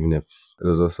say like even if it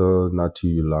was also not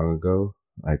too long ago,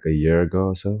 like a year ago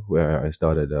or so, where I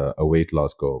started a weight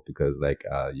loss goal because like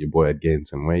your boy had gained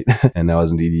some weight and I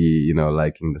wasn't really,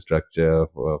 liking the structure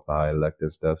of how I looked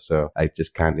and stuff. So I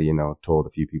just kind of, told a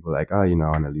few people like, oh, I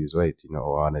want to lose weight,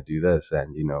 or I want to do this.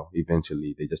 And,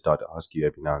 eventually they just start to ask you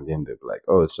every now and then. They'll be like,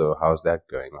 oh, so how's that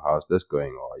going? Or how's this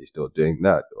going? Or are you still doing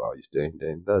that? Or are you still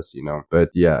doing this, But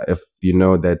yeah, if you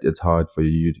know that it's hard for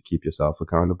you to keep yourself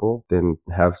accountable, then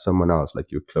have someone else,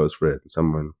 like your close friend,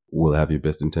 someone who will have your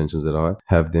best intentions at heart,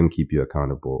 have them keep you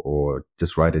accountable, or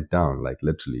just write it down, like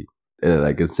literally.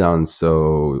 Like it sounds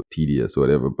so tedious or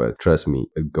whatever, but trust me,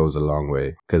 it goes a long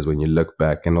way. Because when you look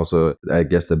back, and also I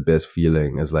guess the best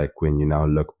feeling is like when you now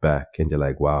look back and you're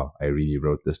like, wow, I really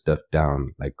wrote this stuff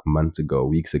down like months ago,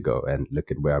 weeks ago, and look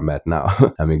at where I'm at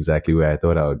now. I'm exactly where I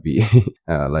thought I would be.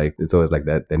 Like it's always like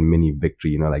that mini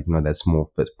victory, that small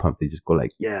fist pump. They just go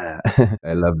like, yeah.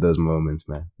 I love those moments,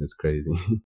 man. It's crazy.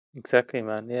 Exactly,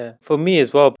 man. Yeah. For me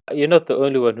as well, you're not the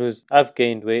only one I've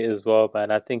gained weight as well, man.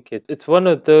 I think it's one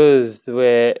of those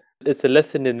where it's a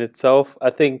lesson in itself.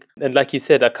 I think, and like you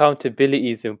said,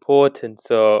 accountability is important.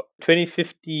 So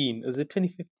 2015, was it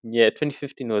 2015? Yeah,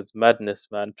 2015 was madness,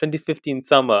 man. 2015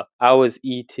 summer, I was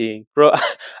eating, bro.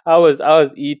 I was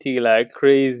eating like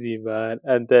crazy, man.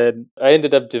 And then I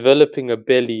ended up developing a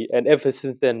belly, and ever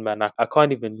since then, man, I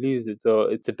can't even lose it. So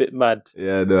it's a bit mad.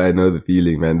 Yeah, no, I know the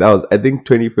feeling, man. That was, I think,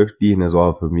 2015 as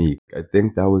well for me. I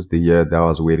think that was the year that I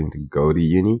was waiting to go to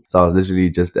uni. So I was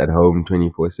literally just at home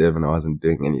 24/7. I wasn't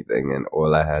doing anything, and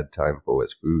all I had time for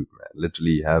was food, man.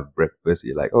 Literally, you have breakfast,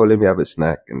 you're like, oh, let me have a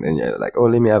snack. And then you're like, oh,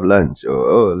 let me have lunch. Or,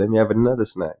 oh, let me have another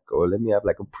snack. Or let me have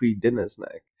like a pre-dinner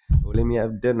snack. Oh, let me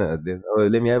have dinner. Then, oh,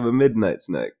 let me have a midnight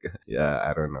snack. Yeah,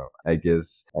 I don't know. I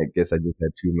guess I just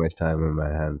had too much time in my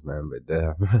hands, man. But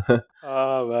damn.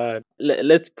 Oh man,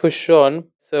 let's push on.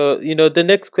 So, the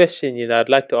next question, I'd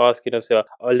like to ask, so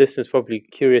our listeners probably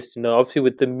curious to know, obviously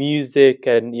with the music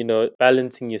and,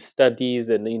 balancing your studies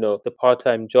and, the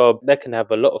part-time job, that can have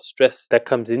a lot of stress that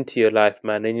comes into your life,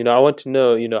 man. And, I want to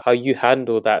know, how you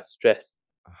handle that stress.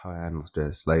 How I handle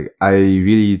stress. Like I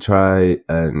really try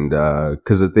and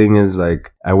cause the thing is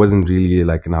like I wasn't really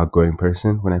like an outgoing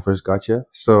person when I first got here.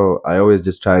 So I always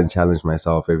just try and challenge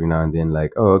myself every now and then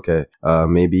like, oh okay,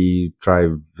 maybe try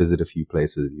visit a few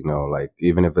places, like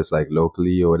even if it's like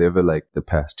locally or whatever, like the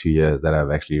past 2 years that I've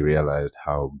actually realized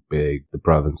how big the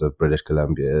province of British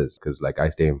Columbia is. Cause like I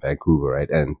stay in Vancouver, right?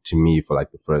 And to me for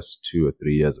like the first 2 or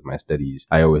 3 years of my studies,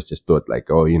 I always just thought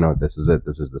like, oh, this is it.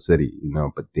 This is the city,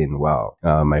 but then wow.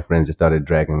 My friends just started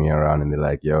dragging me around and they're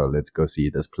like, yo, let's go see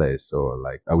this place. So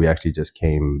like, we actually just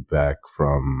came back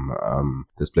from,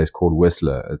 this place called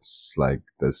Whistler. It's like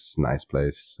this nice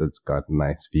place. It's got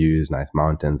nice views, nice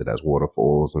mountains. It has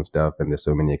waterfalls and stuff. And there's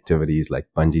so many activities like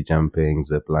bungee jumping,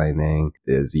 zip lining.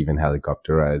 There's even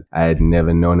helicopter ride. I had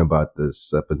never known about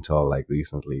this up until like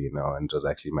recently, and it was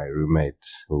actually my roommate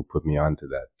who put me onto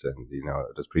that. And,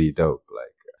 it was pretty dope. Like,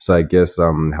 so I guess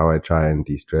how I try and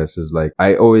de-stress is like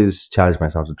I always challenge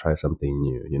myself to try something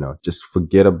new, just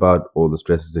forget about all the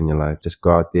stresses in your life. Just go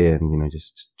out there and,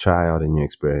 just try out a new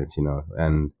experience,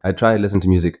 and I try to listen to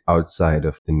music outside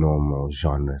of the normal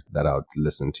genres that I would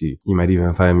listen to. You might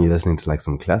even find me listening to like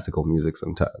some classical music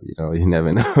sometime, you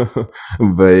never know.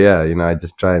 But yeah, I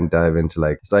just try and dive into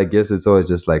like, so I guess it's always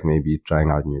just like maybe trying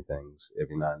out new things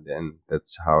every now and then.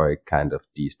 That's how I kind of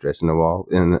de-stress in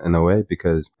a way,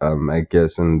 because I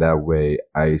guess in that way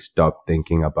I stop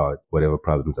thinking about whatever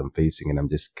problems I'm facing and I'm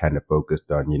just kind of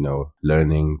focused on,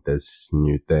 learning this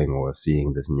new thing or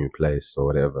seeing this new place or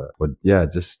whatever. But yeah,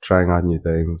 just trying out new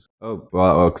things. Oh,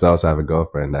 well, because I also have a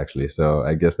girlfriend actually. So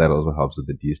I guess that also helps with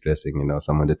the de-stressing,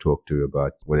 someone to talk to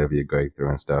about whatever you're going through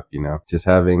and stuff, just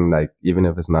having like, even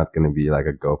if it's not going to be like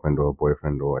a girlfriend or a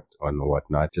boyfriend or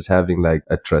whatnot, just having like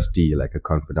a trustee, like a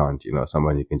confidant,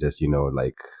 someone you can just,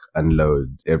 like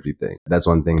unload everything. That's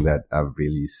one thing that I've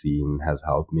really seen has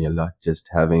helped me a lot. Just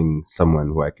having someone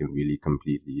who I can really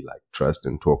completely like trust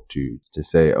and talk to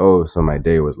say, oh, so my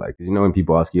day was like, when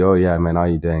people ask you, oh yeah, man, how are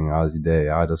you doing? How's your day?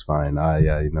 Oh, that's fine.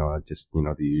 Yeah, just,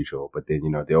 the usual. But then,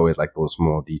 they always like those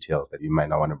small details that you might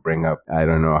not want to bring up. I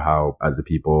don't know how other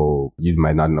people, you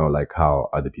might not know like how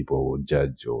other people will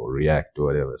judge or react or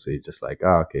whatever. So you're just like,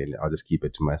 oh, okay, I'll just keep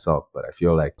it to myself. But I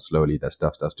feel like slowly that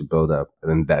stuff starts to build up. And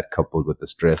then that coupled with the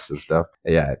stress stress and stuff,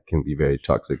 yeah, it can be very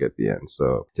toxic at the end.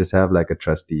 So just have like a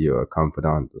trustee or a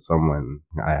confidant or someone.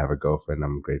 I have a girlfriend.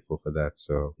 I'm grateful for that.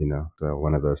 So, so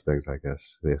one of those things, I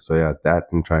guess. Yeah, so yeah, that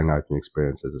and trying out new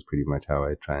experiences is pretty much how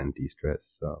I try and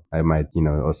de-stress. So I might,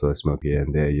 also smoke here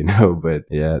and there, but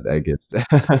yeah, I guess,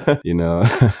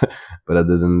 but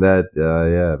other than that,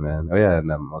 yeah, man. Oh yeah,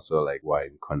 and I'm also like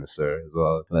wine connoisseur as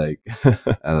well. Like,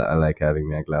 I like having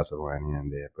me a glass of wine here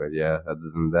and there. But yeah,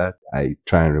 other than that, I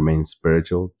try and remain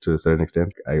spiritual to a certain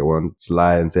extent. I won't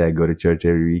lie and say I go to church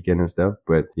every weekend and stuff,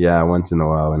 but yeah, once in a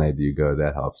while when I do go,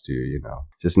 that helps too,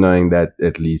 Just knowing that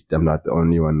at least I'm not the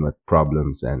only one with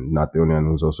problems and not the only one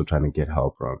who's also trying to get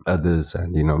help from others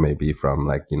and, maybe from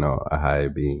like, a higher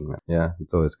being. Yeah,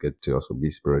 it's always good to also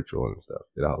be spiritual and stuff.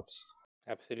 It helps.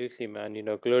 Absolutely, man.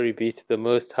 Glory be to the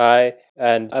Most High.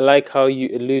 And I like how you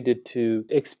alluded to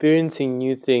experiencing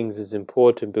new things is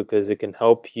important because it can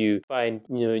help you find,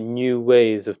 new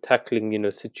ways of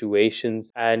tackling,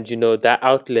 situations. And, that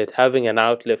outlet, having an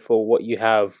outlet for what you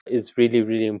have is really,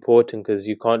 really important because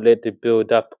you can't let it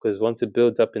build up because once it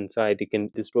builds up inside, it can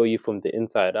destroy you from the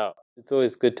inside out. It's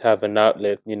always good to have an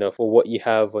outlet, for what you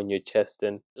have on your chest.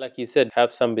 And like you said,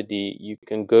 have somebody you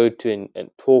can go to and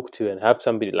talk to and have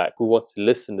somebody like who wants to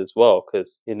listen as well.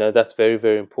 Because, that's very,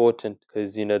 very important.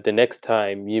 Because, the next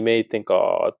time you may think,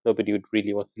 oh, nobody would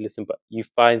really want to listen, but you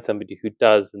find somebody who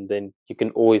does, and then you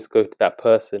can always go to that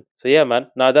person. So yeah, man,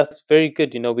 now that's very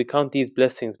good. We count these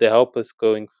blessings, they help us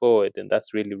going forward. And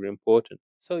that's really, really important.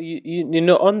 So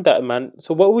on that, man.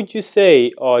 So what would you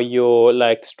say are your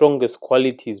like strongest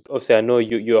qualities? Obviously, I know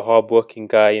you're a hardworking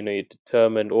guy. You're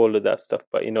determined, all of that stuff.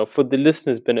 But for the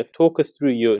listeners' benefit, talk us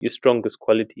through your strongest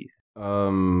qualities.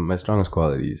 My strongest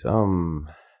qualities.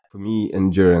 For me,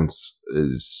 endurance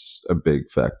is a big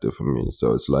factor for me.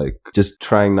 So it's like just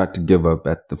trying not to give up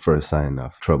at the first sign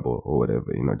of trouble or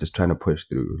whatever, just trying to push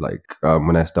through. Like,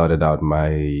 when I started out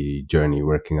my journey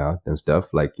working out and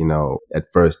stuff, like,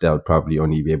 at first I would probably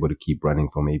only be able to keep running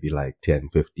for maybe like 10,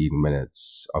 15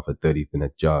 minutes of a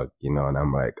 30-minute jog, and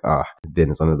I'm like,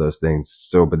 then it's one of those things.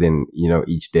 So, but then,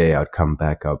 each day I'd come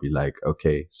back, I'll be like,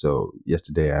 okay, so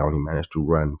yesterday I only managed to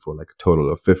run for like a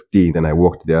total of 15 and I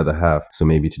walked the other half. So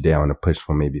maybe today I want to push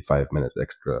for maybe 5 minutes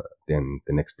extra. Then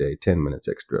the next day, 10 minutes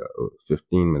extra or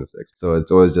 15 minutes extra. So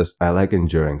it's always just, I like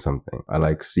enduring something.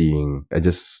 I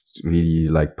just really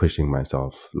like pushing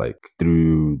myself like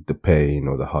through the pain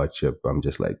or the hardship. I'm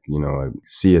just like,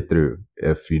 see it through.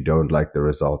 If you don't like the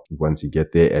result, once you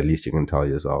get there, at least you can tell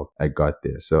yourself, I got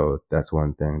there. So that's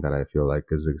one thing that I feel like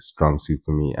is a strong suit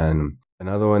for me. And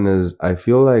another one is I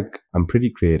feel like I'm pretty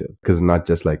creative because not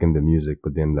just like in the music,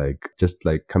 but then like just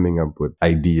like coming up with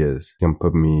ideas can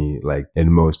put me like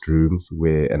in most rooms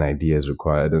where an idea is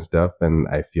required and stuff. And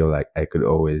I feel like I could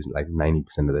always like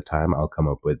 90% of the time I'll come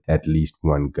up with at least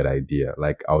one good idea.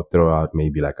 Like I'll throw out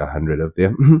maybe like 100 of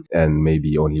them and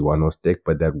maybe only one will stick,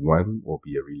 but that one will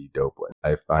be a really dope one.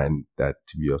 I find that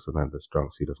to be also another strong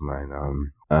suit of mine.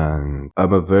 And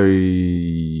I'm a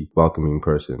very welcoming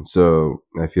person. So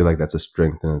I feel like that's a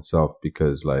strength in itself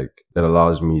because like that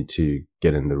allows me to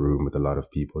get in the room with a lot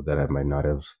of people that I might not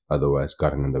have otherwise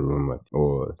gotten in the room with,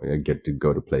 or I get to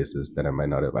go to places that I might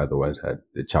not have otherwise had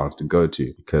the chance to go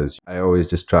to, because I always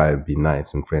just try and be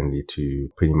nice and friendly to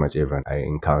pretty much everyone I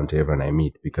encounter, everyone I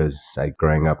meet, because like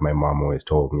growing up, my mom always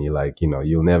told me like,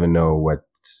 you'll never know what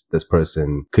this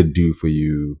person could do for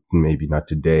you, maybe not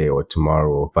today or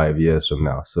tomorrow or 5 years from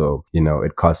now. So,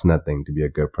 it costs nothing to be a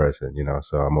good person,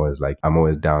 so I'm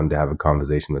always down to have a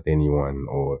conversation with anyone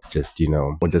or just,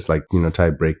 try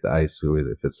to break the ice with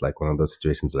if it's like one of those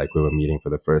situations like we were meeting for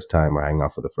the first time or hanging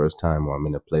out for the first time or I'm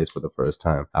in a place for the first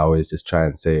time. I always just try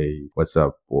and say what's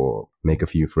up or make a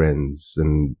few friends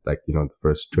in like, the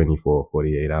first 24,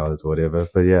 48 hours or whatever.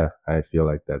 But yeah, I feel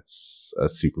like that's a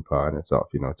superpower in itself,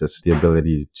 just the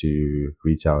ability to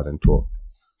reach out and talk.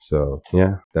 So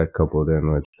yeah, that coupled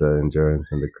in with the endurance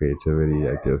and the creativity,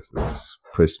 I guess, has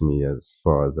pushed me as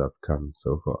far as I've come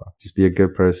so far. Just be a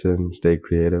good person, stay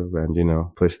creative,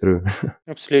 and push through.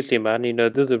 Absolutely, man.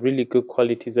 Those are really good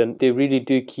qualities and they really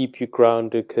do keep you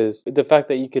grounded because the fact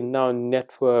that you can now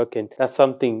network and that's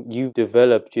something you've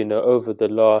developed, over the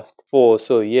last 4 or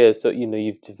so years. So,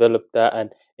 you've developed that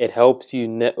and it helps you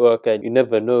network and you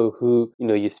never know who,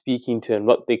 you're speaking to and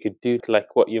what they could do.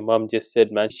 Like what your mom just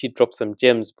said, man, she dropped some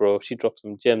gems, bro. She dropped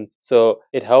some gems. So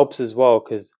it helps as well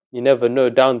because you never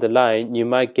know down the line, you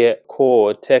might get call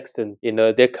or text and,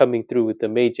 they're coming through with a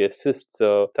major assist.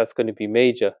 So that's going to be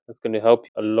major. That's going to help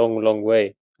you a long, long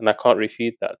way. and I can't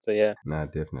refute that. So yeah. Nah,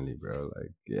 definitely, bro.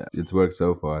 Like, yeah, it's worked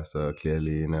so far. So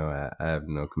clearly, I have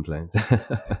no complaints.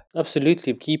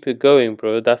 Absolutely, keep it going,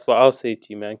 bro. That's what I'll say to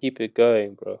you, man. Keep it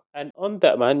going, bro. And on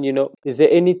that, man, is there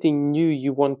anything new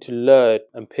you want to learn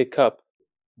and pick up?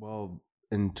 Well,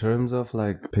 in terms of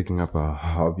like picking up a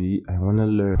hobby, I want to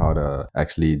learn how to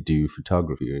actually do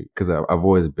photography because I've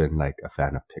always been like a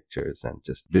fan of pictures and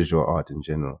just visual art in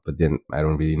general. But then I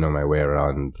don't really know my way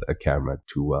around a camera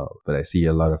too well. But I see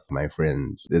a lot of my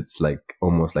friends, it's like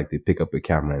almost like they pick up a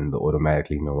camera and they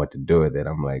automatically know what to do with it.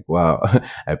 I'm like, wow,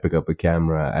 I pick up a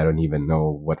camera, I don't even know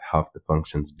what half the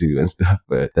functions do and stuff.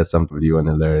 But that's something you want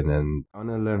to learn. And I want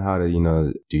to learn how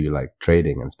to, do like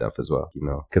trading and stuff as well,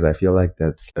 because I feel like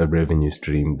that's a revenue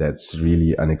stream that's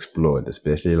really unexplored,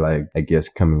 especially like, I guess,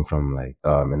 coming from like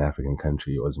an African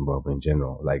country or Zimbabwe in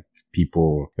general. Like,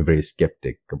 people are very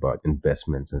skeptic about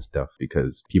investments and stuff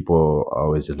because people are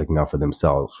always just looking out for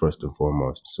themselves first and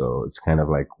foremost. So it's kind of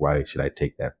like, why should I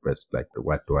take that risk? Like,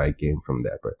 what do I gain from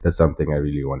that? But that's something I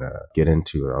really want to get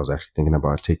into. I was actually thinking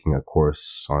about taking a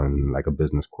course on like a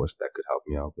business course that could help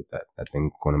me out with that. I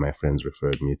think one of my friends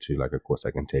referred me to like a course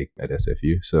I can take at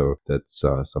SFU. So that's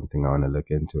something I want to look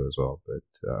into as well. But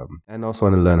and also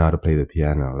want to learn how to play the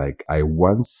piano. Like, I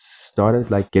once started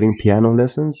like getting piano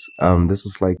lessons. This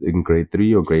was like in grade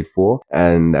 3 or grade 4.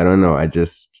 And I don't know, I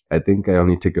think I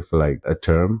only took it for like a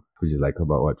term, which is like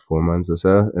about 4 months or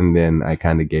so. And then I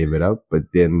kind of gave it up.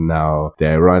 But then now the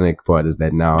ironic part is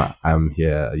that now I'm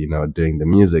here, doing the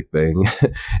music thing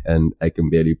and I can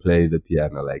barely play the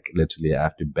piano. Like, literally I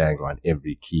have to bang on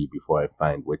every key before I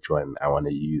find which one I want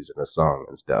to use in a song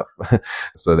and stuff.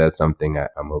 So that's something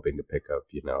I'm hoping to pick up,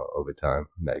 over time.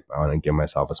 Like, I want to give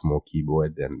myself a small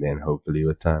keyboard and then hopefully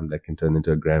with time that can turn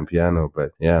into a grand piano.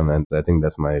 But yeah, man, I think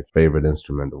that's my favorite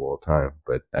instrument of all time.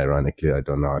 But ironically, I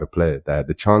don't know how to play it. I had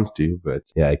the chance to, but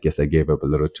yeah, I guess I gave up a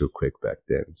little too quick back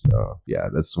then. So yeah,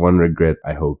 that's one regret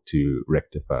I hope to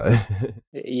rectify.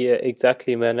 Yeah,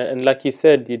 exactly, man. And like you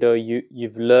said,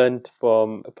 you've learned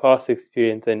from a past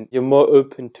experience and you're more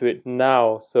open to it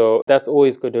now. So that's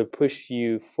always going to push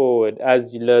you forward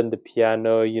as you learn the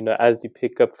piano, as you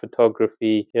pick up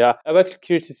photography. I'm actually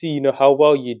curious to see, how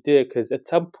well you do it, because at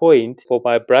some point for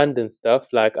my brand and stuff,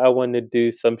 like, I want to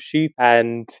do some shoot.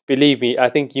 And believe me, I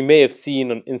think you may have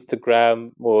seen on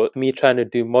Instagram or me trying to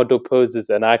do model poses,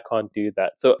 and I can't do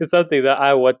that. So it's something that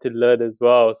I want to learn as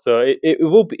well. So it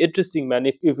will be interesting, man,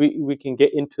 if we can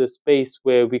get into a space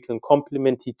where we can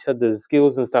complement each other's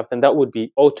skills and stuff, and that would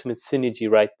be ultimate synergy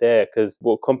right there, because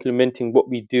we're complementing what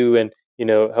we do and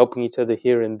helping each other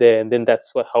here and there, and then that's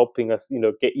what helping us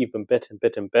get even better and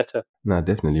better and better. No,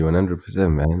 definitely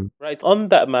 100%, man. Right. On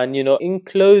that, man, in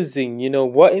closing,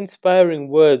 what inspiring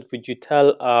words would you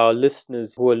tell our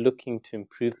listeners who are looking to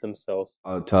improve themselves?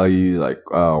 I'll tell you like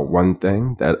one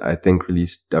thing that I think really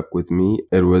stuck with me.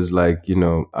 It was like,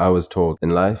 I was told in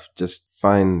life, just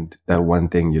find that one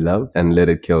thing you love and let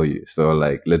it kill you. So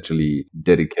like, literally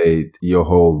dedicate your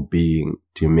whole being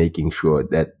to making sure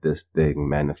that this thing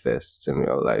manifests in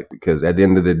real life. Because at the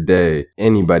end of the day,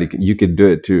 you could do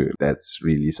it too. That's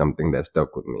really something that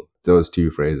stuck with me. Those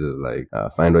two phrases, like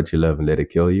find what you love and let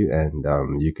it kill you, and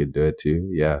you could do it too.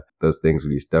 Yeah, those things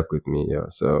really stuck with me. Yeah.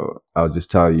 So I'll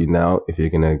just tell you now, if you're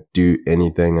gonna do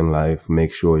anything in life,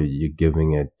 make sure you're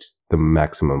giving it the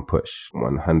maximum push,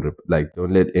 100. Like,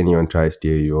 don't let anyone try to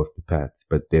steer you off the path,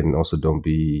 but then also don't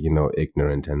be,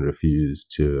 ignorant and refuse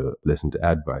to listen to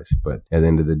advice. But at the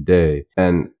end of the day,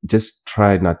 and just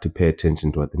try not to pay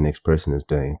attention to what the next person is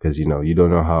doing, because, you don't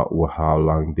know how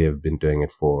long they've been doing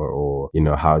it for, or,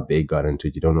 how they got into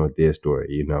it. You don't know their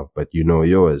story, but you know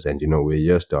yours and you know where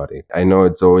you're starting. I know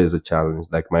it's always a challenge.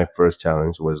 Like, my first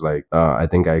challenge was like, I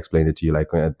think I explained it to you,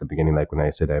 like at the beginning, like when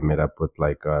I said I met up with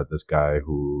like this guy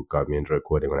who got me into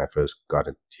recording when I first got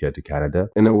it here to Canada.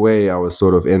 In a way, I was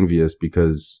sort of envious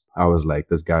because I was like,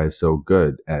 this guy is so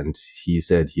good. And he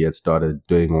said he had started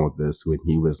doing all this when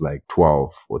he was like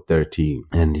 12 or 13.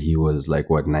 And he was like,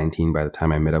 19 by the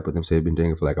time I met up with him. So he'd been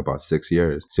doing it for like about 6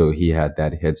 years. So he had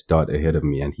that head start ahead of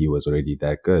me and he was already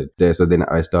that good. So then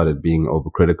I started being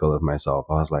overcritical of myself.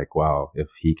 I was like, wow, if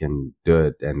he can do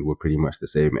it and we're pretty much the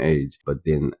same age, but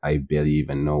then I barely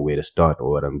even know where to start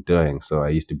or what I'm doing. So I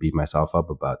used to beat myself up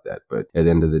about that. But at the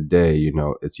end of the day,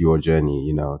 it's your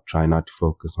journey, try not to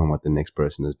focus on what the next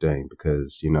person is doing,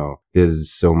 because,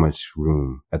 there's so much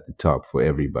room at the top for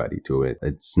everybody to win.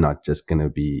 It's not just going to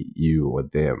be you or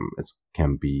them. It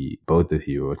can be both of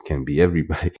you, or it can be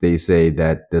everybody. They say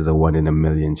that there's a 1 in a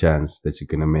million chance that you're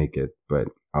going to make it, but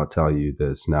I'll tell you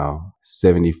this now.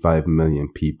 75 million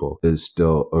people is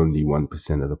still only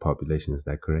 1% of the population. Is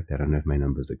that correct? I don't know if my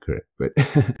numbers are correct, but,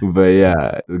 but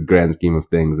yeah, the grand scheme of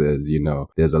things is,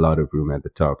 there's a lot of room at the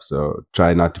top. So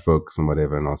try not to focus on what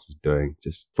everyone else is doing.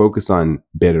 Just focus on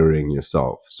bettering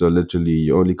yourself. So literally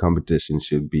your only competition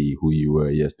should be who you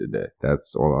were yesterday.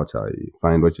 That's all I'll tell you.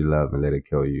 Find what you love and let it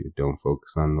kill you. Don't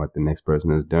focus on what the next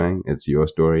person is doing. It's your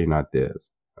story, not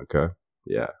theirs. Okay?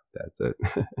 Yeah, that's it.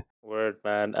 Word,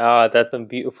 man. That's some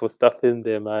beautiful stuff in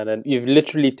there, man. And you've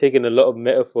literally taken a lot of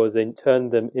metaphors and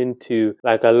turned them into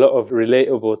like a lot of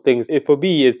relatable things. For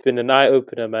me, it's been an eye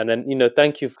opener, man. And,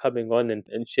 thank you for coming on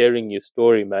and sharing your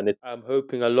story, man. I'm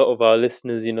hoping a lot of our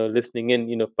listeners, listening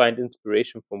in, find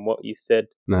inspiration from what you said.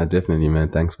 No, definitely, man.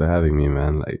 Thanks for having me,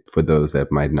 man. Like, for those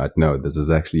that might not know, this is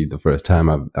actually the first time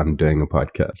I'm doing a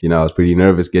podcast. I was pretty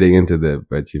nervous getting into that,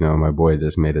 but, my boy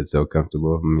just made it so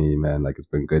comfortable for me, man. Like, it's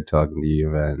been good talking to you,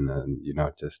 man. And,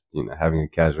 just, having a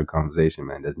casual conversation,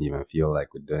 man, doesn't even feel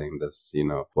like we're doing this,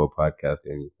 for a podcast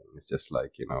or anything. It's just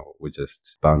like, we're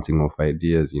just bouncing off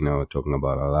ideas, talking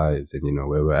about our lives and,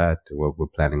 where we're at and what we're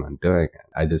planning on doing.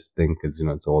 I just think it's,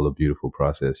 it's all a beautiful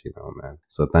process, man.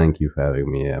 So thank you for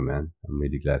having me here, man. I'm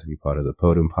really glad to be part of the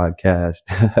Potent podcast.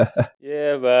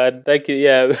 Yeah, man. Thank you.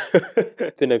 Yeah.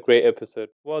 It's been a great episode.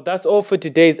 Well, that's all for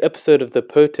today's episode of the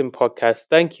Potent podcast.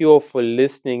 Thank you all for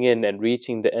listening in and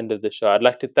reaching the end of the show. I'd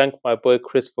like to thank my boy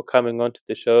Chris for coming on to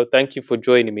the show. Thank you for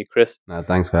joining me, Chris.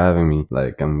 Thanks for having me.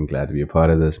 Like, I'm glad to be a part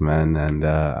of this, man. And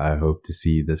I hope to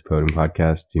see this Potent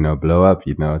podcast, blow up,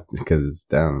 because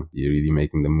damn, you're really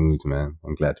making the moves, man.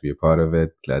 I'm glad to be a part of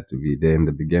it. Glad to be there in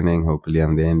the beginning. Hopefully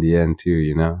I'm there in the end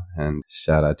too, And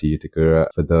shout out to you, Takura.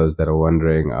 For those that are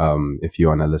wondering, if you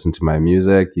want to listen to my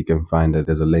music, you can find it.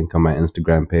 There's a link on my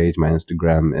Instagram page. My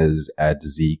Instagram is at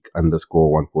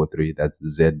Zeek_143. That's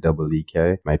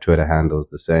ZEEK. My Twitter handle is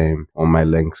the same. All my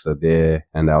links are there.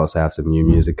 And I also have some new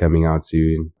music coming out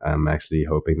soon. I'm actually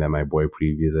hoping that my boy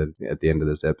previews it at the end of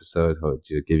this episode. Hope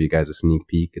to give you guys a sneak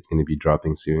peek. It's going to be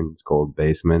dropping soon. It's called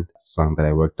Basement. It's a song that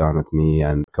I worked on with me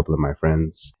and a couple of my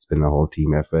friends. It's been a whole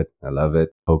team effort. I love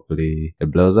it. Hopefully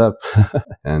it blows up.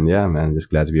 And yeah, man, just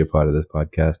glad to be a part of this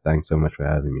podcast. Thanks so much for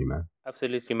having me, man.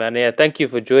 Absolutely, man. Yeah, thank you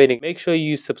for joining. Make sure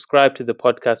you subscribe to the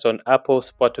podcast on Apple,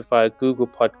 Spotify, Google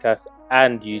Podcasts,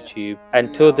 and YouTube.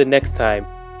 Until the next time,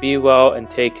 be well and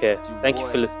take care. Thank you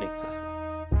for listening.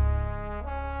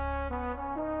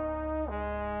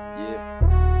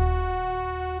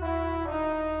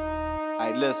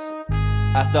 Alright, listen.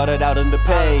 I started out on the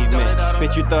pavement.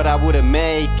 Bet you thought I wouldn't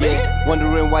make it.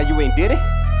 Wondering why you ain't did it?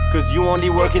 Cause you only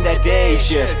working that day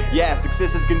shift. Yeah,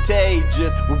 success is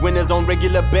contagious. We winners on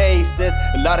regular basis.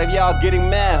 A lot of y'all getting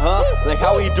mad, huh? Like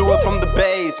how we do it from the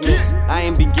basement. I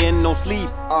ain't been getting no sleep,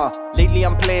 lately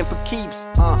I'm playing for keeps,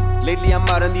 lately I'm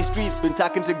out on these streets. Been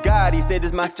talking to God, he said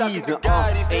it's my season,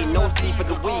 ain't no sleep for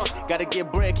the weak. Gotta get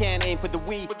bread, can't aim for the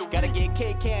weak. Gotta get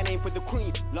cake, can't aim for the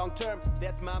cream. Long term,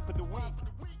 that's mine for the week.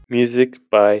 Music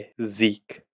by Zeek.